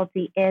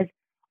difficulty is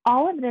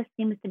all of this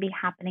seems to be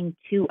happening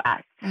to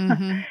us.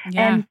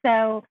 And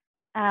so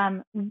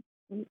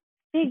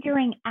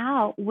figuring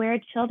out where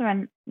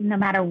children, no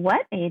matter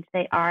what age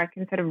they are,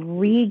 can sort of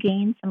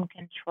regain some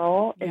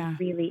control is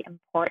really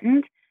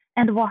important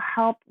and will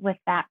help with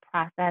that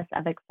process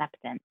of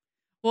acceptance.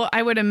 Well,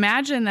 I would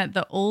imagine that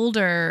the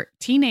older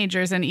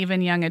teenagers and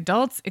even young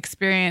adults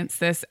experience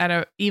this at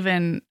an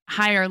even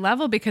higher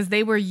level because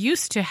they were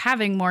used to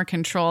having more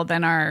control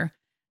than our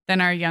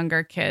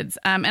younger kids.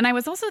 And I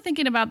was also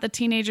thinking about the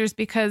teenagers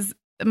because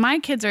my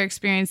kids are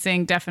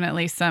experiencing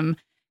definitely some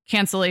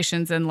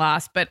cancellations and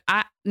loss, but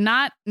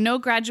no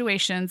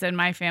graduations in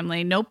my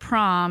family, no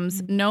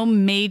proms, no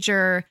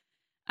major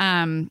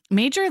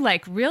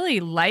like really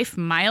life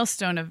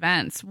milestone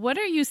events. What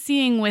are you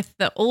seeing with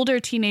the older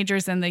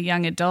teenagers and the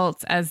young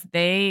adults as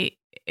they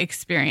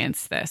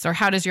experience this? Or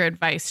how does your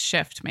advice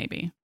shift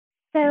maybe?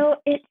 So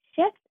it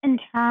shifts in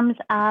terms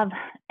of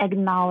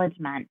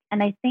acknowledgement.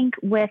 And I think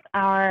with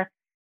our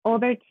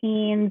older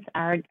teens,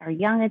 our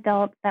young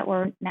adults that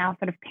we're now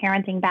sort of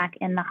parenting back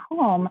in the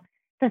home,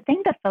 the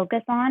thing to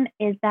focus on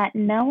is that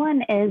no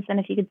one is, and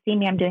if you could see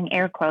me, I'm doing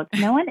air quotes,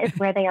 no one is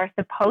where they are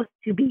supposed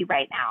to be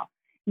right now.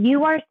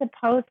 You are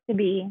supposed to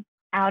be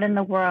out in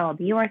the world.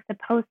 You are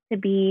supposed to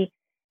be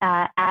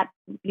at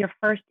your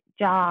first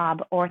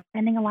job or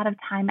spending a lot of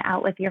time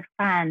out with your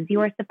friends.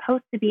 You are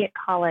supposed to be at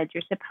college.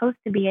 You're supposed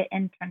to be at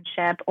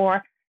internship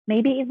or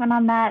maybe even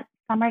on that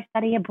summer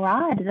study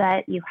abroad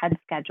that you had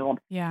scheduled.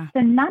 Yeah.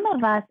 So none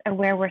of us are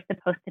where we're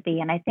supposed to be.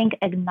 And I think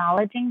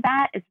acknowledging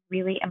that is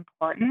really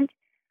important,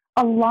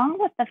 along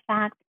with the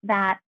fact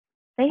that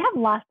they have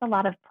lost a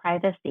lot of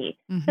privacy.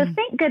 Mm-hmm. So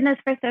thank goodness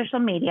for social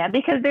media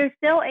because they're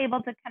still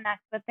able to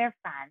connect with their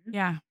friends.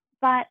 Yeah.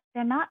 But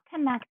they're not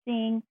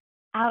connecting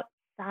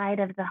outside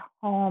of the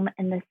home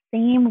in the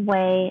same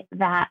way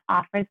that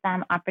offers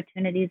them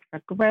opportunities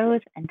for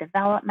growth and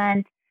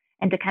development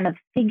and to kind of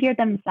figure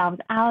themselves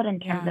out in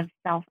terms of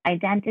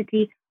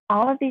self-identity,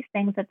 all of these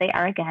things that they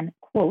are, again,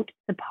 quote,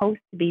 supposed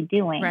to be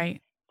doing.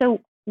 Right.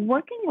 So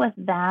working with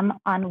them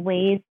on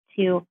ways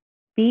to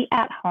be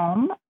at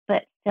home,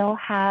 but still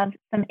have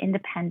some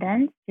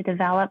independence, to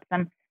develop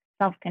some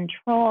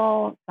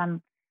self-control,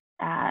 some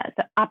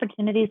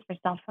opportunities for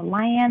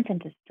self-reliance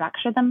and to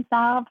structure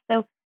themselves.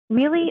 So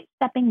really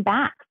stepping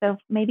back. So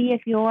maybe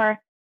if your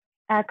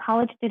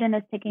college student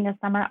is taking a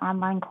summer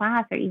online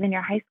class or even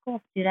your high school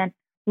student,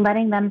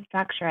 letting them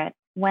structure it,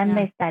 when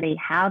they study,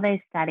 how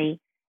they study,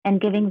 and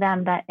giving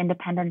them that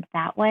independence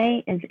that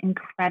way is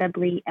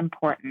incredibly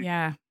important.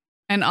 Yeah.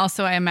 And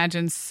also, I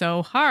imagine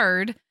so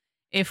hard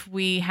if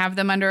we have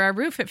them under our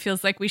roof, it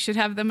feels like we should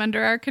have them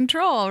under our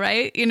control,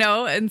 right? You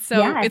know, and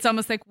so it's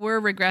almost like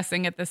we're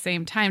regressing at the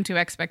same time to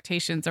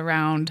expectations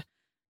around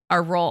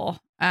our role,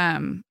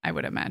 I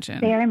would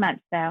imagine. Very much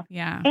so.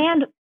 Yeah.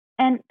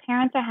 And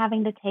parents are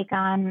having to take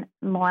on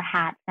more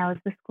hats. Now, as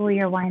the school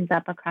year winds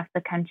up across the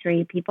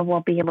country, people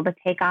will be able to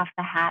take off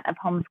the hat of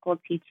homeschool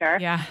teacher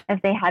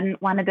if they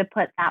hadn't wanted to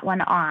put that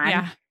one on.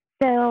 Yeah.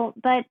 So,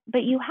 but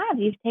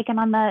you've taken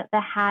on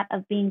the hat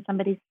of being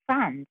somebody's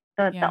friend.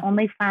 So it's the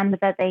only friend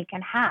that they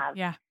can have.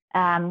 Yeah.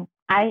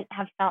 I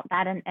have felt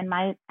that in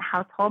my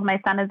household. My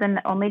son is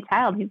an only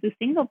child. He's a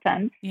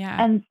singleton.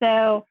 Yeah. And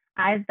so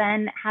I've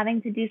been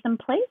having to do some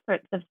play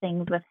sorts of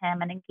things with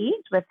him and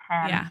engage with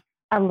him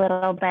a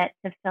little bit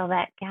to fill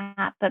that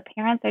gap. But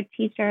parents are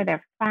teacher,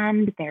 their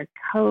friend, their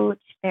coach,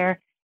 they're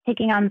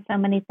taking on so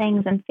many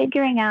things and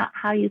figuring out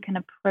how you can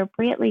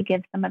appropriately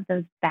give some of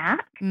those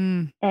back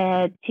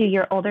to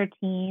your older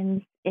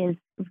teens is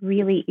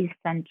really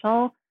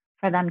essential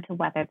for them to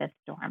weather this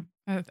storm.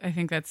 I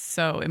think that's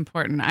so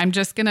important. I'm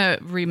just going to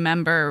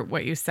remember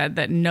what you said,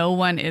 that no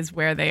one is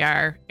where they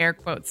are, air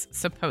quotes,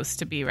 supposed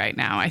to be right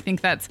now. I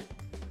think that's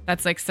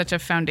like such a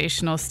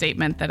foundational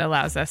statement that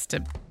allows us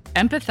to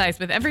empathize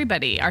with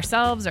everybody,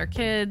 ourselves, our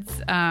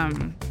kids,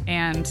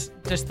 and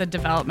just the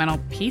developmental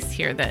piece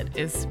here that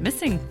is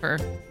missing for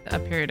a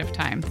period of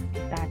time.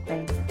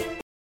 Exactly.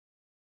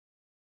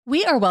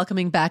 We are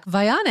welcoming back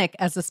Vionic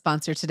as a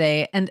sponsor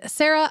today. And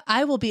Sarah,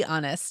 I will be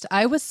honest,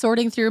 I was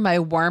sorting through my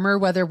warmer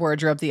weather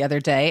wardrobe the other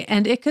day,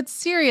 and it could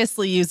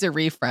seriously use a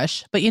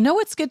refresh. But you know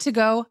what's good to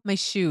go? My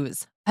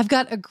shoes. I've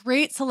got a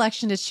great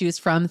selection to choose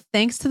from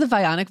thanks to the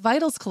Vionic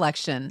Vitals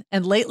collection.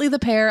 And lately, the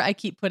pair I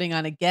keep putting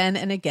on again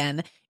and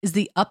again is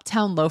the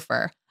Uptown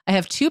Loafer. I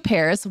have two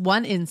pairs,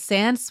 one in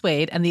sand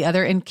suede and the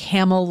other in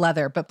camel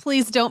leather, but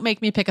please don't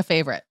make me pick a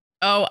favorite.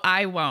 Oh,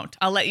 I won't.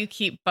 I'll let you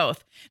keep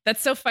both.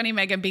 That's so funny,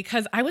 Megan,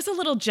 because I was a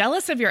little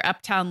jealous of your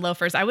Uptown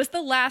loafers. I was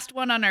the last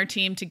one on our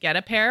team to get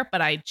a pair,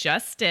 but I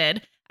just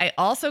did. I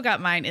also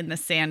got mine in the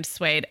sand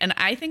suede, and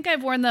I think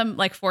I've worn them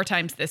like 4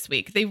 times this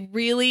week. They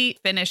really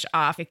finish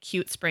off a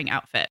cute spring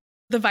outfit.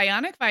 The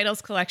Vionic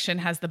Vitals collection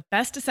has the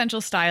best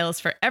essential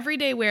styles for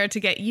everyday wear to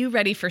get you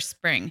ready for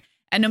spring.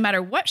 And no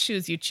matter what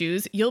shoes you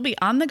choose, you'll be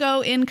on the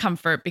go in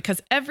comfort because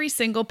every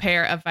single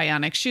pair of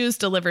Vionic shoes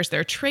delivers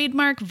their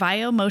trademark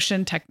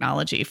VioMotion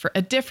technology for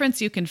a difference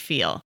you can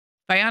feel.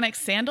 Vionic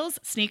sandals,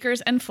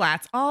 sneakers, and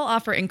flats all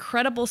offer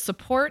incredible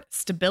support,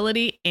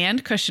 stability,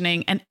 and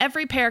cushioning, and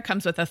every pair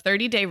comes with a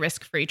 30-day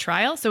risk-free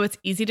trial, so it's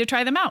easy to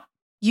try them out.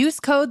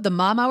 Use code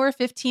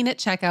TheMomHour15 at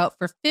checkout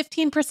for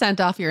 15%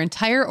 off your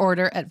entire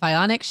order at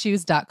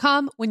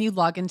VionicShoes.com when you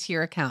log into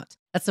your account.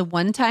 That's a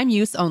one-time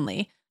use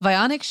only.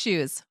 Vionic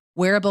Shoes.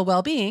 Wearable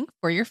well-being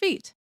for your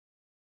feet.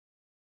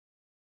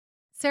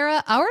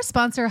 Sarah, our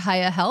sponsor,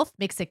 Hiya Health,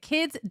 makes a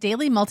kids'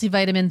 daily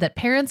multivitamin that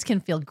parents can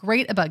feel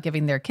great about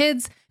giving their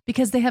kids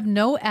because they have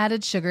no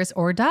added sugars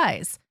or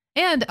dyes.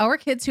 And our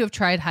kids who have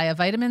tried Hiya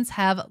vitamins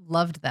have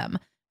loved them,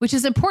 which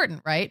is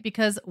important, right?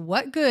 Because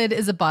what good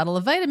is a bottle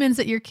of vitamins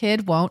that your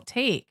kid won't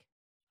take?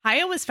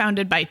 Hiya was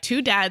founded by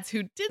 2 dads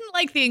who didn't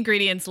like the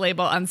ingredients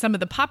label on some of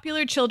the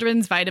popular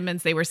children's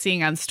vitamins they were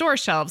seeing on store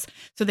shelves,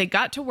 so they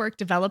got to work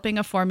developing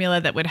a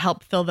formula that would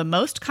help fill the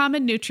most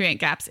common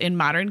nutrient gaps in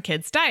modern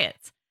kids'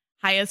 diets.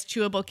 Hiya's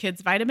Chewable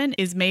Kids Vitamin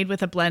is made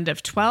with a blend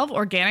of 12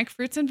 organic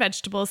fruits and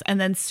vegetables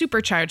and then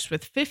supercharged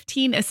with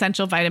 15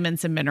 essential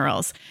vitamins and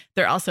minerals.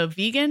 They're also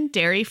vegan,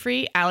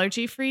 dairy-free,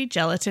 allergy-free,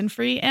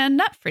 gelatin-free, and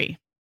nut-free.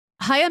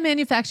 Haya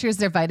manufactures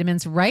their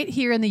vitamins right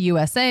here in the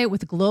USA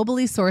with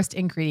globally sourced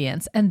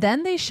ingredients, and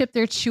then they ship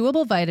their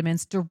chewable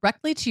vitamins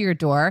directly to your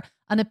door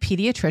on a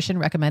pediatrician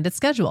recommended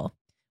schedule.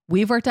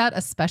 We've worked out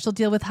a special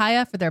deal with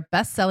Haya for their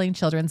best-selling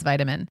children's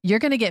vitamin. You're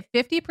going to get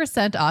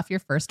 50% off your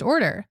first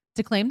order.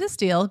 To claim this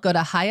deal, go to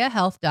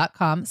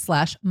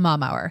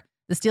hayahealth.com/momhour.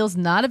 This deal's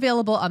not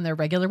available on their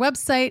regular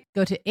website.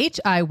 Go to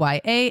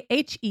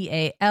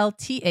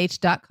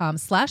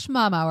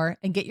HIYAHEALTH.com/momhour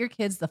and get your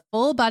kids the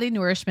full body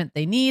nourishment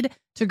they need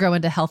to grow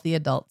into healthy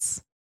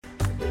adults.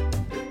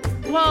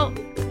 Well,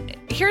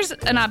 here's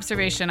an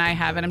observation I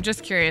have, and I'm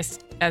just curious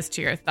as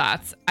to your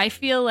thoughts. I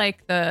feel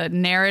like the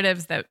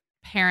narratives that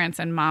parents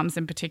and moms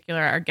in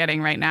particular are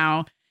getting right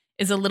now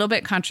is a little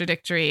bit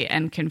contradictory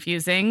and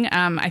confusing.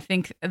 I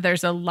think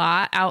there's a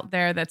lot out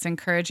there that's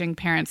encouraging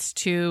parents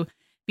to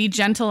be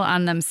gentle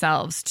on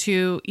themselves,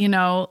 to,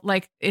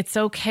 like, it's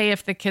okay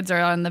if the kids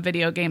are on the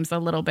video games a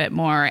little bit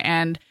more,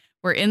 and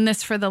we're in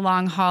this for the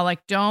long haul.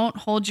 Like, don't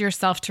hold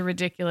yourself to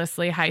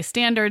ridiculously high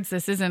standards.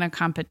 This isn't a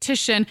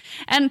competition.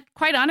 And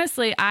quite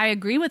honestly, I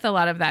agree with a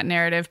lot of that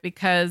narrative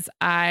because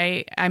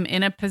I'm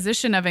in a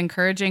position of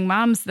encouraging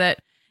moms that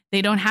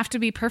they don't have to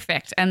be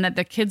perfect and that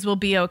the kids will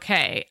be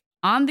okay.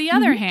 On the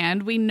other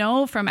hand, we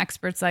know from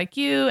experts like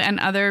you and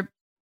other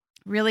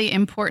really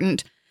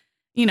important,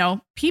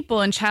 people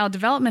in child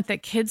development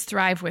that kids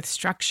thrive with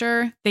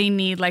structure. They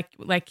need,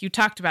 like you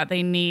talked about,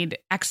 they need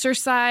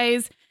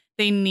exercise.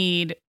 They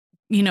need,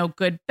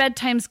 good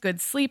bedtimes,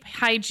 good sleep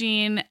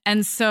hygiene.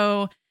 And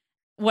so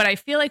what I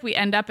feel like we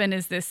end up in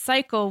is this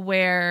cycle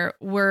where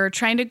we're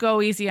trying to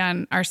go easy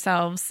on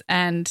ourselves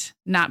and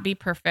not be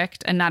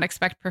perfect and not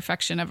expect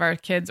perfection of our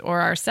kids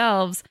or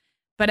ourselves.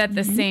 But at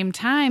the same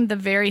time, the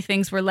very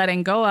things we're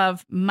letting go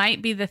of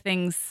might be the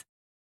things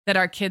that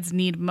our kids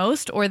need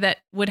most or that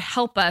would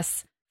help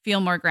us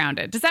feel more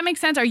grounded. Does that make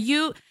sense? Are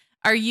you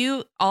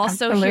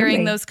also Absolutely.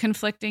 Hearing those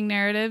conflicting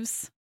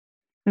narratives?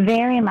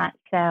 Very much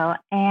so.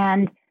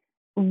 And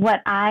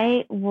what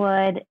I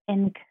would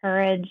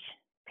encourage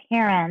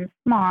parents,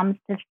 moms,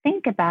 to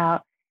think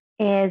about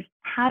is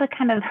how to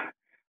kind of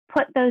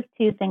put those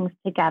two things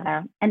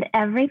together. And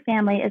every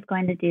family is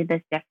going to do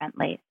this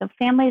differently. So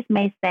families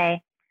may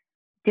say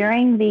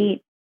during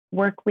the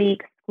work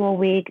week, school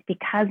week,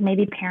 because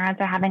maybe parents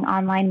are having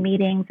online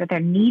meetings or there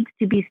needs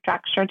to be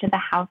structure to the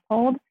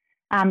household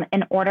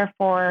in order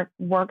for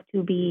work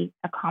to be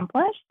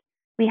accomplished,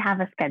 we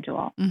have a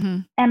schedule.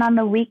 And on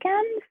the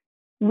weekends,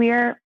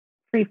 we're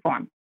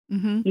freeform.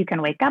 You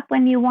can wake up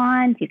when you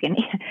want. You can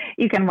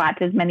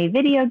watch as many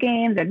video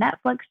games or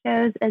Netflix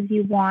shows as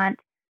you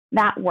want.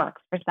 That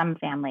works for some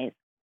families.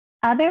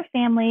 Other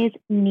families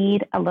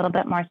need a little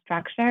bit more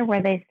structure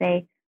where they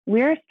say,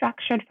 we're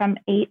structured from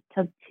 8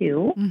 till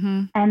 2,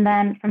 and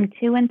then from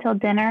 2 until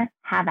dinner,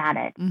 have at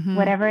it.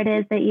 Whatever it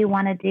is that you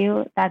want to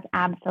do, that's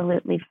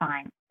absolutely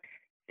fine.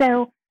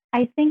 So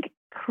I think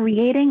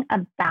creating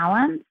a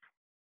balance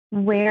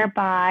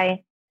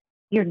whereby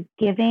you're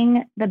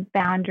giving the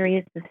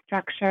boundaries, the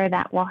structure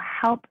that will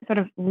help sort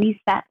of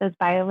reset those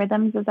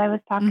biorhythms, as I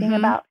was talking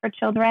about for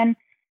children,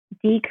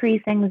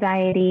 decrease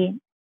anxiety,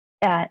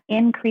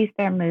 increase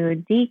their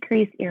mood,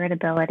 decrease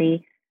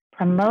irritability,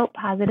 promote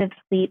positive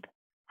sleep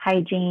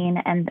hygiene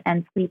and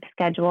sleep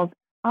schedules.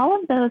 All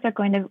of those are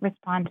going to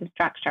respond to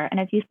structure. And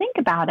if you think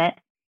about it,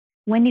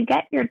 when you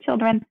get your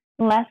children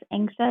less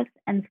anxious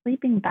and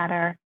sleeping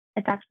better,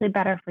 it's actually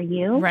better for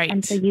you. Right.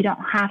 And so you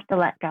don't have to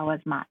let go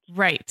as much.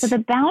 Right. So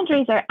the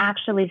boundaries are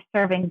actually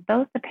serving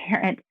both the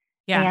parent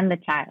and the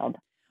child.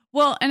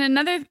 Well, and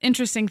another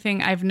interesting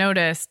thing I've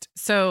noticed,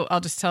 so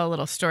I'll just tell a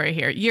little story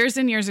here. Years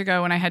and years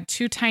ago, when I had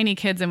 2 tiny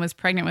kids and was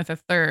pregnant with a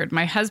third,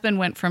 my husband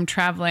went from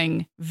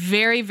traveling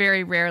very,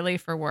 very rarely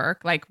for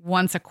work, like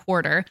once a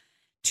quarter,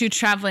 to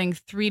traveling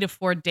 3 to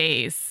 4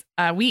 days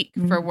a week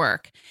for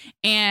work.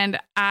 And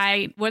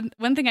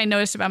one thing I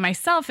noticed about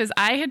myself is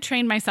I had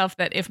trained myself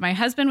that if my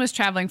husband was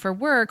traveling for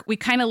work, we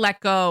kind of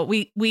let go.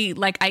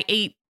 I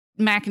ate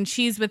mac and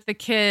cheese with the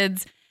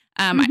kids.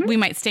 We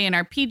might stay in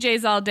our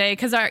PJs all day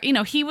because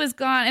he was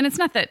gone. And it's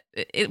not that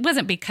it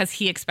wasn't because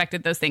he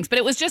expected those things, but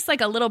it was just like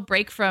a little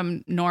break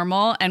from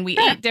normal. And we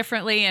ate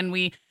differently and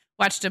we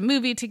watched a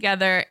movie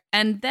together.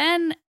 And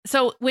then,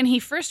 so when he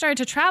first started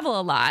to travel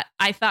a lot,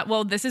 I thought,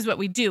 well, this is what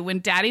we do. When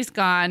daddy's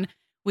gone,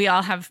 we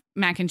all have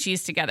mac and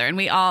cheese together and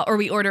we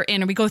order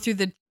in or we go through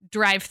the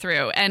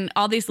drive-through and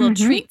all these little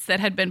treats that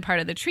had been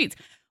part of the treats.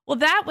 Well,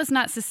 that was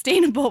not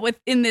sustainable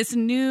within this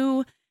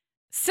new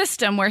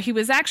system where he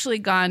was actually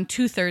gone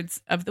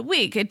 2/3 of the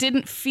week. It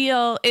didn't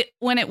feel it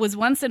when it was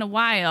once in a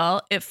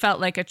while, it felt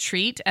like a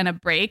treat and a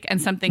break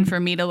and something for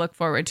me to look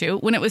forward to.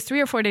 When it was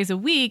 3 or 4 days a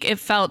week, it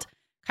felt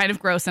kind of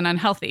gross and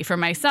unhealthy for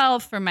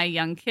myself, for my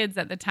young kids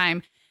at the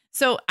time.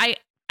 So I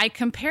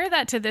compare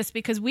that to this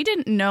because we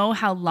didn't know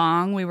how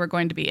long we were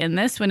going to be in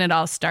this when it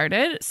all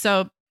started.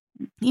 So,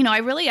 I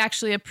really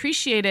actually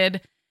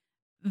appreciated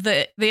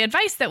the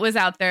advice that was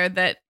out there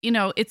that,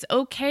 it's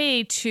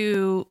okay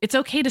to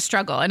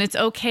struggle and it's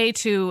okay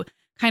to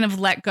kind of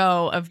let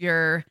go of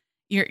your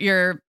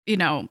your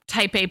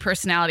type A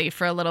personality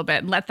for a little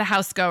bit and let the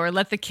house go or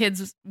let the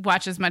kids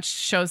watch as much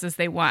shows as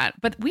they want.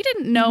 But we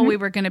didn't know we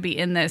were going to be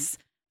in this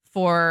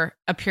for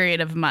a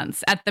period of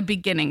months at the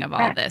beginning of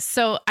all this.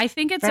 So I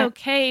think it's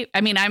okay.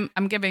 I mean,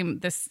 I'm giving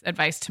this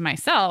advice to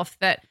myself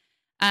that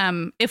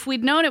if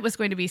we'd known it was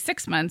going to be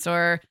 6 months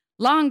or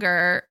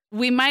longer,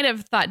 we might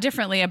have thought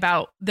differently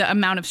about the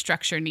amount of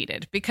structure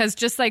needed, because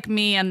just like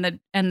me and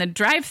the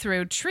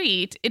drive-through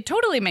treat, it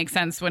totally makes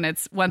sense when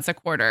it's once a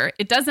quarter.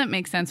 It doesn't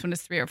make sense when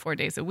it's 3 or 4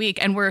 days a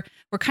week. And we're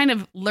kind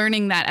of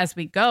learning that as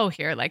we go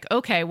here. Like,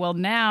 okay, well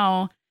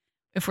now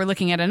if we're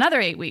looking at another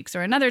 8 weeks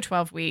or another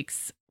 12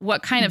 weeks,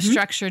 what kind of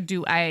structure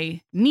do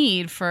I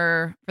need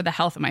for the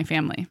health of my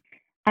family?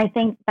 I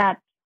think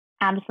that's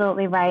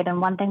absolutely right. And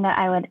one thing that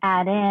I would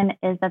add in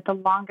is that the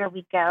longer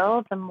we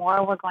go, the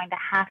more we're going to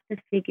have to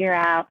figure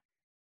out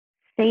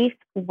safe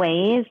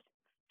ways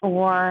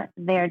for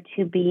there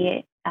to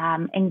be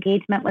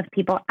engagement with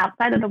people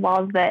outside of the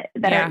walls that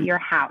are your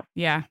house.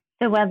 Yeah.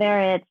 So whether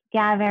it's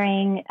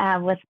gathering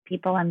with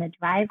people in the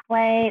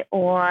driveway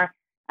or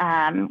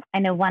I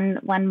know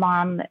one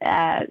mom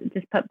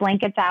just put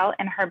blankets out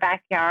in her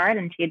backyard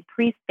and she had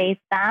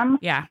pre-spaced them.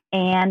 Yeah.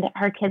 And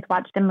her kids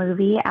watched a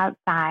movie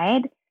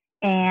outside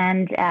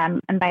and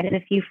invited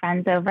a few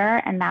friends over,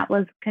 and that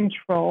was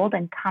controlled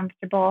and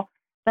comfortable.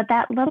 But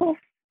that little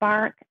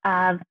spark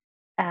of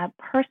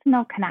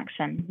personal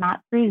connection,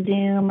 not through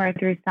Zoom or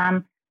through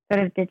some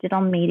sort of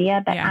digital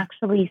media, but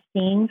actually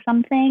seeing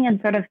something and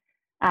sort of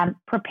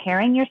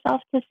preparing yourself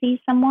to see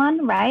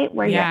someone, right?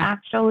 Where you're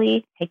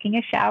actually taking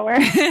a shower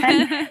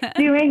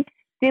and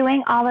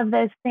doing all of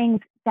those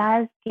things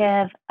does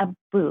give a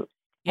boost.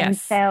 Yes. And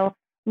so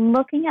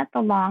looking at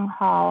the long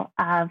haul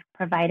of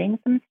providing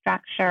some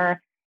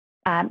structure,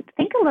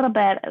 think a little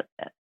bit,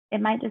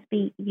 it might just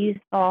be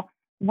useful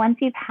once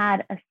you've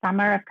had a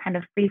summer of kind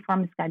of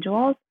free-form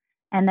schedules,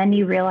 and then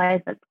you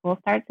realize that school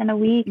starts in a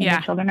week and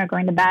your children are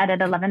going to bed at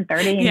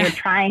 11:30 and you're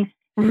trying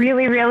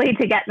really, really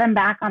to get them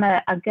back on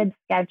a good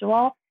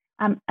schedule.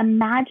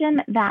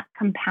 Imagine that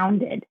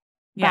compounded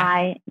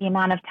by the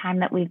amount of time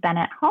that we've been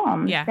at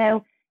home. Yeah.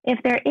 So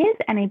if there is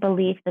any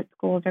belief that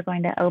schools are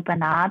going to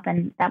open up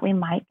and that we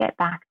might get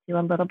back to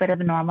a little bit of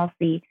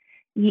normalcy,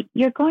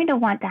 you're going to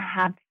want to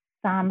have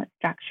some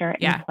structure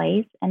in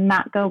place and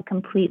not go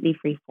completely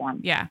free form.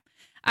 Yeah.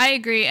 I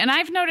agree. And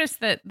I've noticed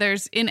that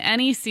there's in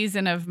any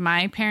season of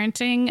my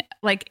parenting,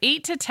 like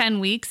 8 to 10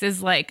 weeks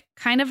is like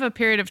kind of a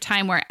period of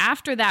time where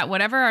after that,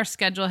 whatever our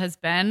schedule has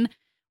been,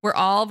 we're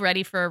all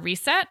ready for a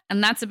reset.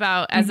 And that's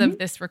about, as of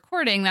this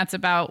recording, that's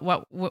about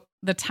what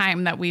the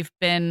time that we've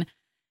been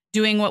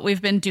doing what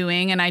we've been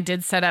doing. And I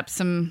did set up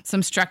some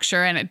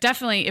structure, and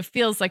it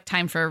feels like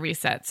time for a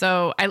reset.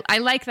 So I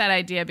like that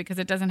idea because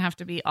it doesn't have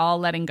to be all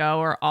letting go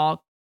or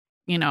all,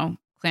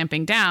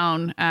 clamping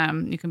down.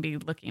 You can be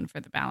looking for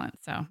the balance.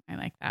 So I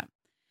like that.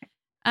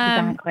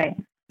 Exactly.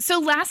 So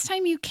last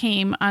time you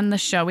came on the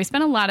show, we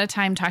spent a lot of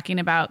time talking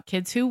about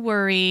kids who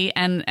worry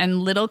and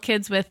little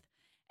kids with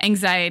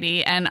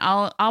anxiety. And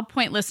I'll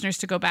point listeners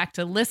to go back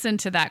to listen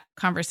to that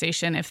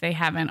conversation if they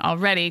haven't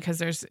already, because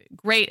there's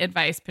great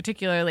advice,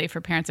 particularly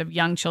for parents of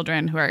young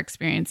children who are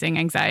experiencing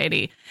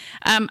anxiety.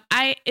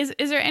 Is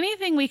there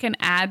anything we can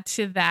add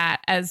to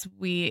that as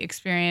we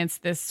experience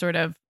this sort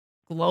of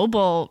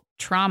global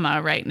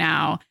trauma right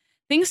now?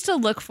 Things to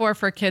look for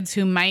kids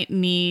who might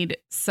need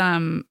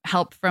some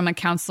help from a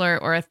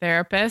counselor or a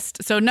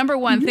therapist. So number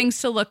one,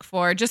 things to look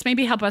for, just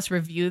maybe help us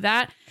review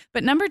that.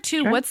 But number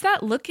two, what's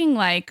that looking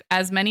like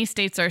as many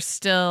states are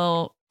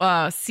still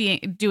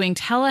doing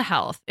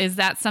telehealth? Is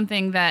that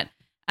something that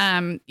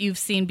you've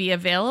seen be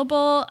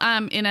available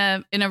in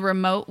a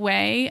remote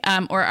way?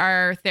 Or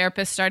are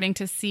therapists starting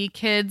to see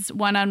kids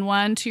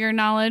one-on-one, to your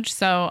knowledge?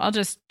 So I'll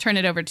just turn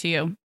it over to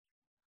you.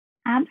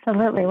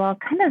 Absolutely. Well,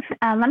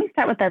 let me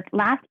start with the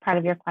last part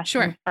of your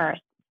question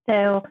first.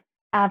 So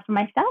for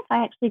myself,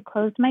 I actually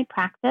closed my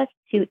practice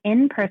to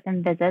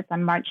in-person visits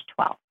on March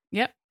 12th.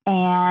 Yep.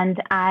 And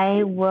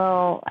I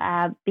will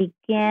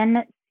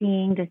begin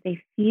seeing just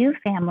a few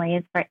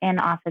families for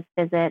in-office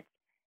visits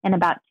in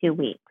about 2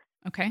 weeks.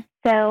 Okay.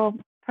 So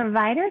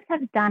providers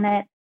have done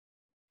it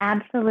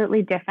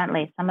absolutely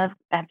differently. Some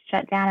have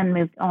shut down and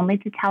moved only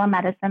to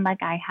telemedicine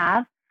like I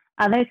have.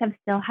 Others have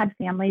still had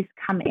families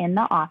come in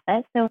the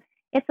office. So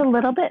it's a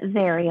little bit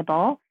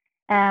variable.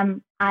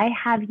 I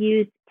have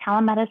used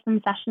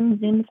telemedicine sessions,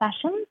 Zoom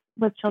sessions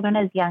with children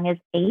as young as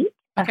 8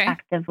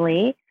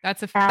 effectively.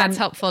 That's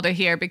helpful to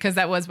hear, because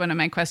that was one of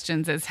my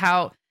questions is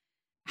how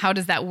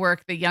does that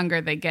work the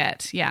younger they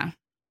get? Yeah.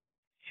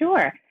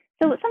 Sure.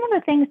 So some of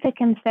the things to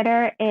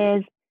consider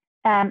is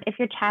if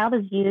your child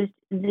has used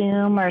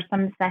Zoom or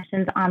some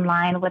sessions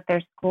online with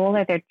their school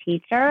or their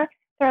teacher,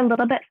 they're a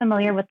little bit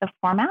familiar with the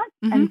format.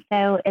 And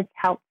so it's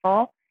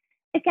helpful.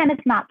 Again,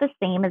 it's not the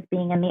same as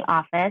being in the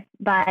office,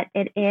 but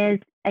it is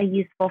a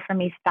useful for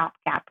me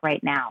stopgap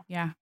right now.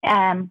 Yeah.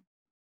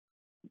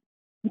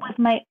 With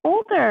my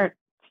older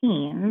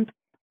teens,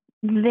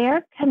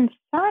 their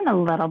concern a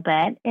little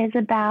bit is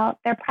about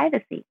their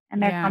privacy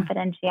and their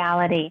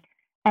confidentiality.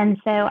 And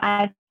so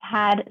I've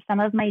had some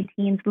of my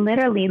teens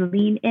literally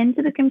lean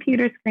into the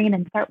computer screen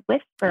and start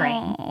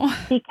whispering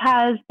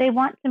because they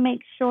want to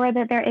make sure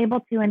that they're able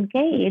to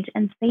engage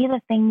and say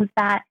the things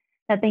that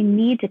they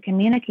need to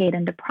communicate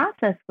and to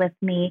process with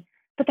me,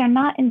 but they're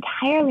not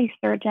entirely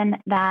certain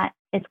that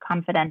it's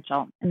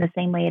confidential in the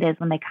same way it is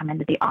when they come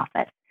into the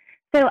office.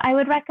 So I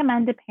would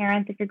recommend to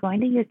parents, if you're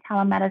going to use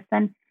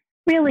telemedicine,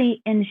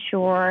 really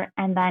ensure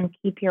and then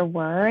keep your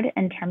word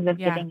in terms of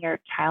giving your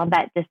child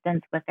that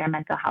distance with their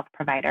mental health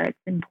provider. It's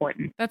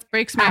important. That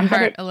breaks my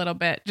heart a little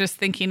bit, just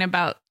thinking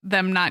about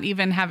them not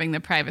even having the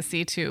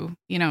privacy to,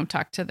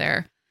 talk to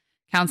their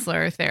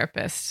counselor or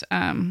therapist.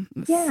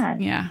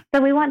 Yeah.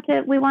 So we want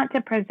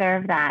to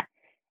preserve that.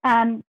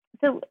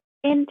 So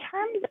in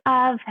terms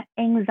of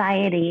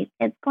anxiety,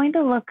 it's going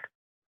to look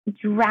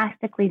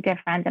drastically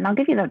different. And I'll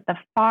give you the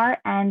far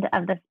end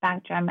of the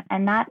spectrum.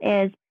 And that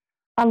is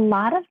a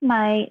lot of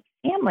my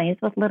families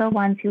with little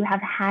ones who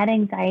have had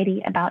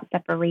anxiety about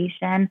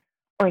separation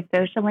or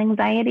social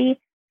anxiety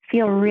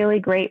feel really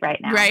great right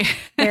now. Right.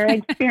 They're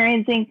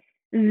experiencing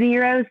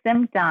zero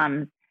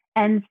symptoms.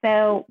 And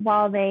so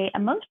while they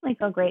emotionally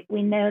feel great,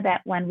 we know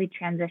that when we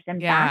transition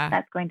back,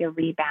 that's going to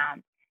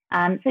rebound.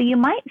 So you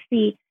might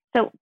see,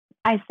 so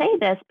I say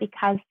this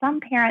because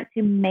some parents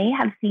who may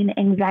have seen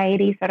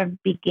anxiety sort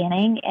of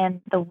beginning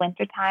in the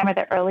wintertime or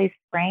the early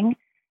spring,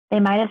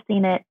 they might have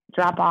seen it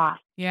drop off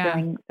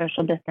during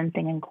social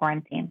distancing and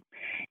quarantine.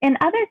 In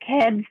other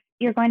kids,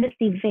 you're going to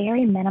see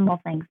very minimal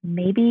things,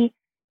 maybe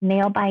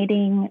nail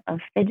biting or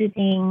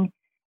fidgeting.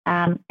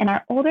 In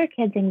our older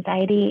kids,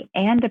 anxiety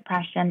and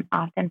depression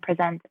often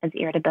presents as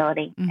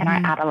irritability in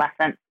our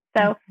adolescents.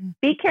 So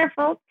be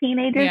careful.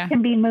 Teenagers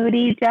can be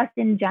moody just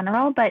in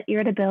general, but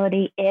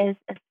irritability is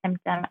a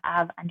symptom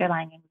of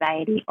underlying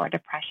anxiety or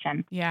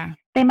depression. Yeah.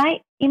 You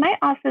might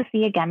also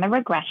see, again, the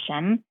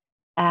regression,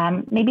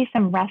 maybe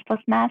some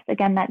restlessness,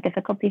 again, that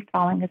difficulty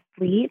falling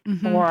asleep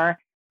or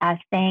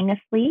staying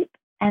asleep.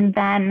 And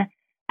then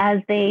as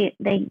they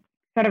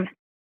sort of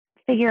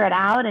figure it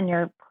out, and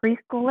your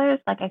preschoolers,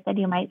 like I said,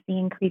 you might see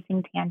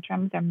increasing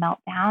tantrums or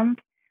meltdowns.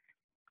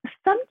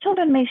 Some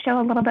children may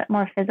show a little bit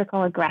more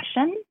physical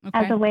aggression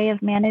as a way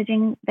of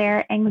managing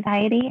their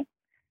anxiety.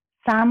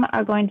 Some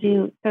are going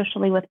to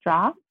socially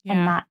withdraw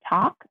and not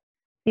talk.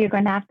 So you're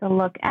going to have to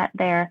look at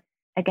their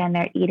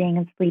eating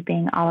and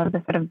sleeping, all of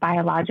the sort of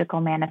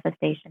biological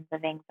manifestations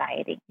of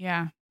anxiety.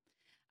 Yeah.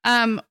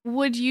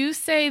 Would you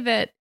say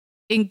that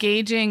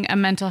engaging a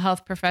mental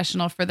health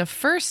professional for the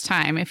first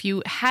time, if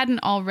you hadn't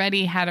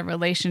already had a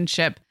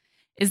relationship,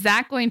 is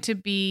that going to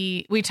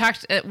be, we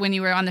talked when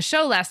you were on the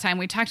show last time,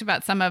 we talked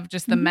about some of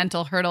just the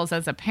mental hurdles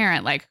as a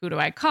parent, like who do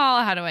I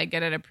call? How do I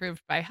get it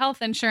approved by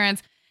health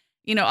insurance?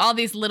 All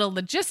these little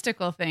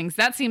logistical things.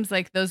 That seems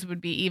like those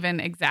would be even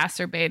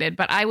exacerbated.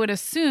 But I would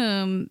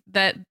assume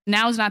that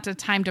now's not the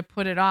time to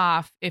put it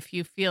off if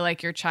you feel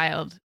like your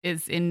child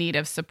is in need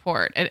of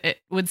support. It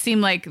would seem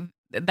like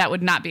that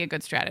would not be a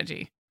good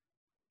strategy.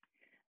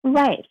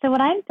 Right. So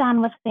what I've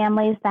done with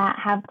families that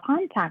have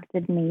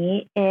contacted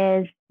me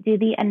is do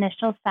the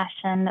initial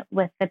session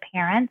with the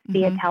parents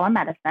via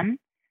telemedicine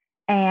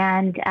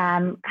and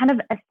kind of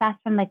assess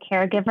from the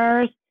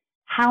caregivers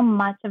how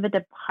much of a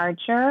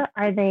departure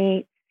are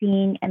they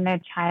seeing in their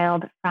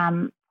child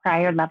from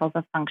prior levels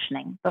of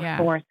functioning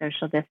before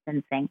social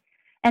distancing,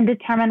 and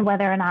determine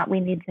whether or not we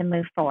need to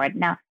move forward.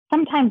 Now,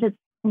 sometimes it's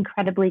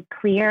incredibly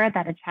clear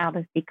that a child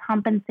is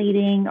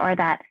decompensating or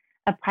that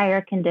a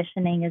prior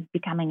conditioning is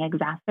becoming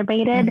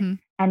exacerbated.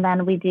 And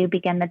then we do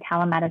begin the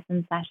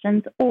telemedicine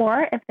sessions,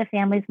 or if the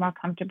family's more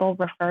comfortable,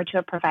 refer to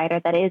a provider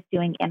that is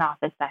doing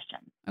in-office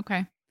sessions.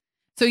 Okay.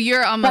 So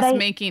you're almost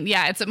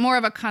it's more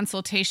of a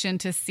consultation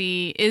to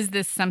see, is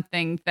this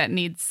something that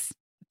needs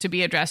to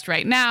be addressed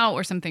right now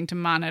or something to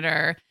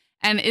monitor?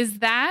 And is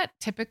that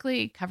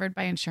typically covered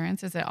by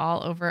insurance? Is it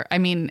all over? I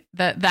mean,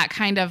 that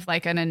kind of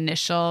like an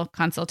initial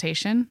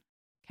consultation,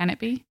 can it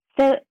be?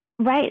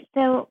 Right.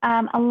 So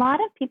a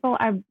lot of people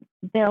are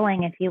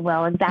billing, if you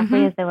will,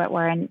 exactly as though it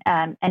were an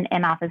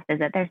in-office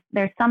visit.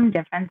 There's some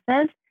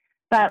differences,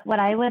 but what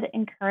I would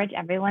encourage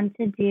everyone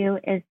to do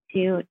is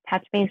to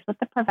touch base with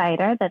the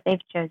provider that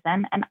they've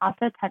chosen, and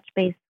also touch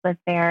base with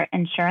their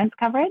insurance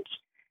coverage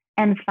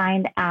and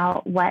find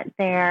out what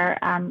their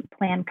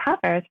plan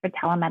covers for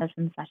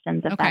telemedicine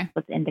sessions if that's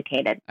what's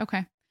indicated.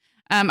 Okay.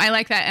 I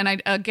like that. And I,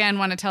 again,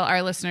 want to tell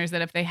our listeners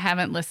that if they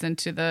haven't listened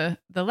to the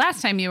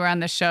last time you were on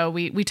the show,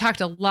 we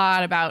talked a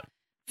lot about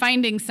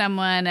finding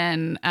someone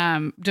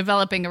and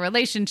developing a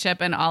relationship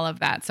and all of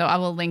that. So I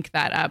will link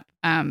that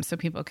up so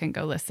people can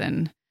go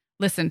listen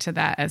to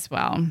that as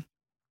well.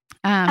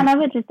 And I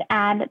would just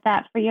add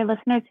that for your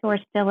listeners who are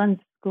still in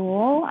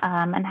school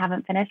and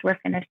haven't finished, we're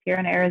finished here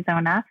in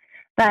Arizona.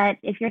 But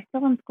if you're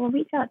still in school,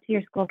 reach out to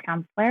your school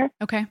counselor.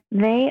 Okay.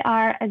 They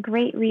are a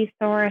great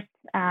resource.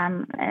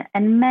 And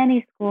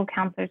many school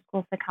counselors,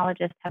 school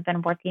psychologists have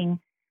been working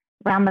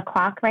around the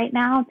clock right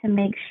now to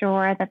make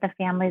sure that the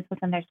families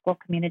within their school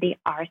community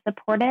are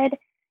supported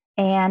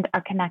and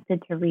are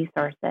connected to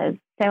resources.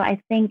 So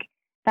I think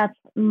that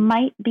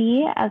might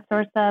be a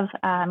source of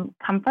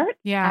comfort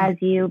as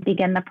you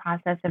begin the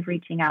process of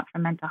reaching out for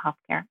mental health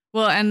care.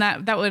 Well, and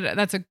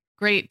that's a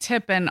great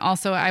tip. And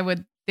also I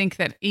would think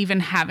that even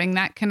having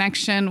that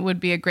connection would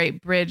be a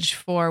great bridge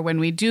for when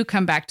we do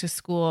come back to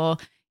school.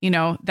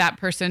 That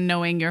person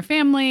knowing your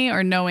family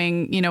or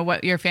knowing,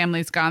 what your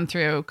family's gone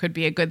through could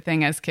be a good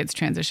thing as kids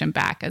transition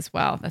back as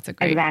well. That's a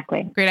great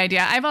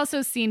idea. I've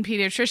also seen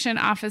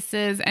pediatrician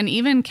offices and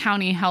even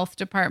county health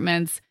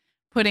departments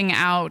putting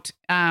out,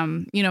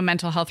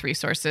 mental health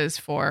resources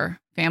for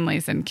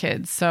families and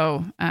kids.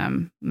 So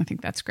I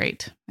think that's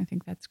great.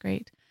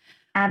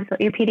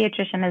 Absolutely. Your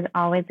pediatrician is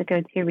always a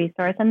go-to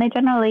resource. And they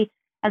generally,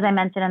 as I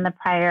mentioned in the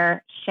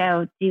prior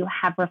show, do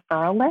have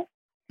referral lists.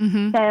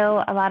 Mm-hmm.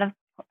 So a lot of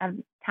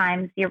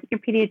times your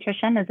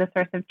pediatrician is a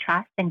source of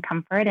trust and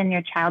comfort in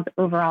your child's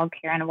overall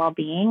care and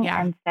well-being.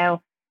 Yeah. And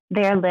so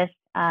their list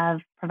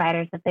of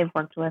providers that they've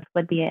worked with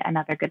would be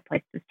another good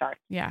place to start.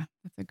 Yeah,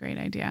 that's a great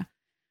idea.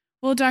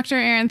 Well, Dr.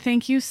 Erin,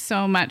 thank you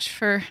so much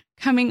for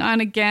coming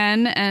on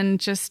again and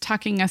just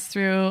talking us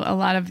through a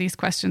lot of these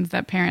questions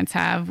that parents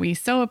have. We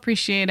so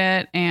appreciate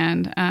it,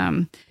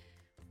 and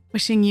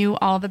wishing you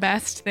all the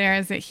best there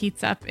as it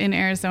heats up in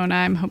Arizona.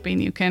 I'm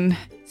hoping you can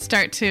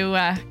start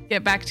to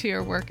get back to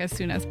your work as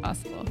soon as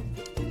possible.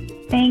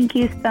 Thank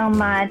you so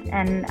much,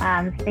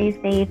 and stay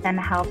safe and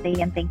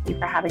healthy, and thank you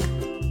for having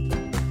me.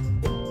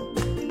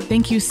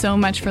 Thank you so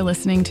much for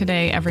listening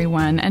today,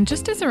 everyone. And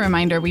just as a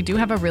reminder, we do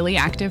have a really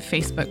active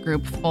Facebook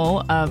group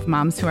full of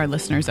moms who are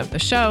listeners of the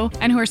show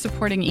and who are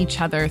supporting each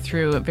other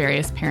through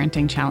various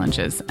parenting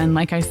challenges. And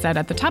like I said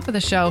at the top of the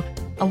show,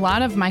 a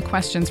lot of my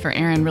questions for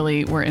Erin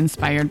really were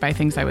inspired by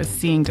things I was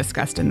seeing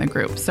discussed in the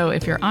group. So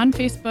if you're on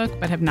Facebook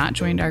but have not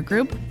joined our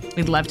group,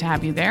 we'd love to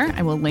have you there.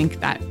 I will link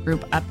that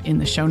group up in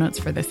the show notes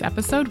for this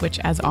episode, which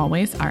as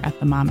always are at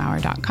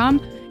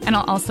themomhour.com. And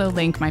I'll also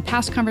link my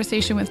past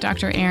conversation with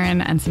Dr.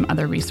 Erin and some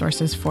other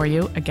resources for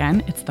you.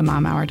 Again, it's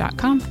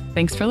themomhour.com.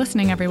 Thanks for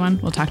listening, everyone.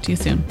 We'll talk to you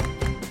soon.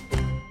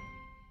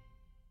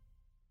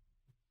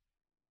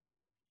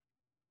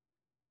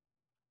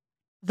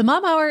 The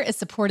Mom Hour is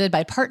supported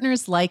by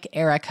partners like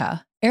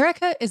Erica.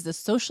 Erica is the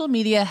social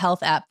media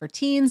health app for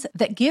teens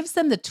that gives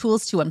them the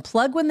tools to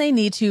unplug when they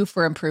need to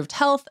for improved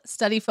health,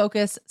 study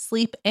focus,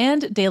 sleep,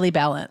 and daily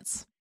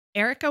balance.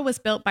 Erica was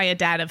built by a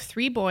dad of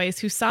 3 boys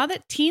who saw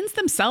that teens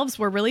themselves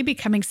were really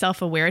becoming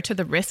self-aware to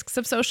the risks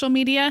of social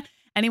media,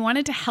 and he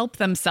wanted to help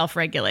them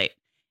self-regulate.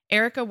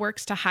 Erica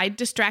works to hide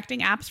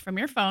distracting apps from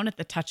your phone at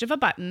the touch of a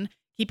button,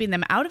 keeping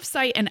them out of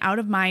sight and out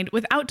of mind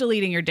without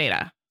deleting your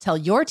data. Tell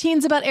your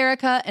teens about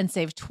Erica and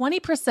save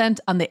 20%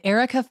 on the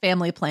Erica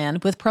family plan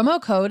with promo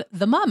code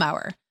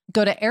TheMomHour.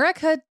 Go to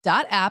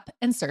erica.app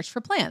and search for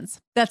plans.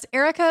 That's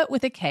Erica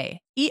with a K,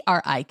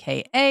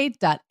 ERIKA.app,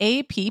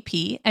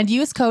 and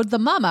use code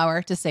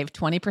TheMomHour to save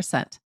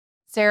 20%.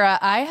 Sarah,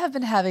 I have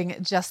been having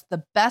just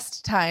the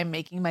best time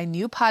making my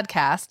new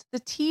podcast, The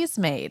Teas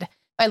Made.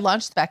 I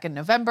launched back in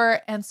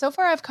November, and so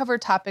far I've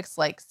covered topics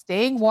like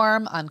staying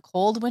warm on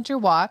cold winter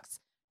walks,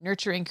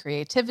 nurturing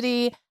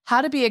creativity,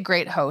 how to be a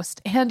great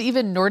host, and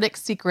even Nordic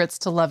secrets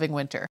to loving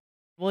winter.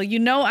 Well,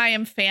 I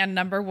am fan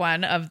number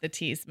 1 of The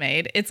Teas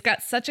Made. It's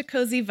got such a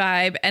cozy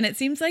vibe, and it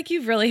seems like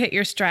you've really hit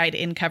your stride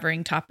in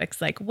covering topics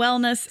like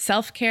wellness,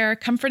 self-care,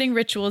 comforting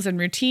rituals and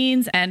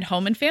routines, and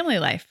home and family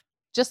life.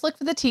 Just look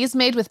for The Teas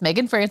Made with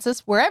Megan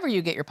Francis wherever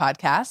you get your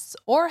podcasts,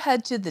 or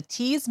head to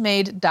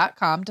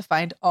theteasmade.com to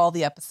find all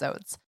the episodes.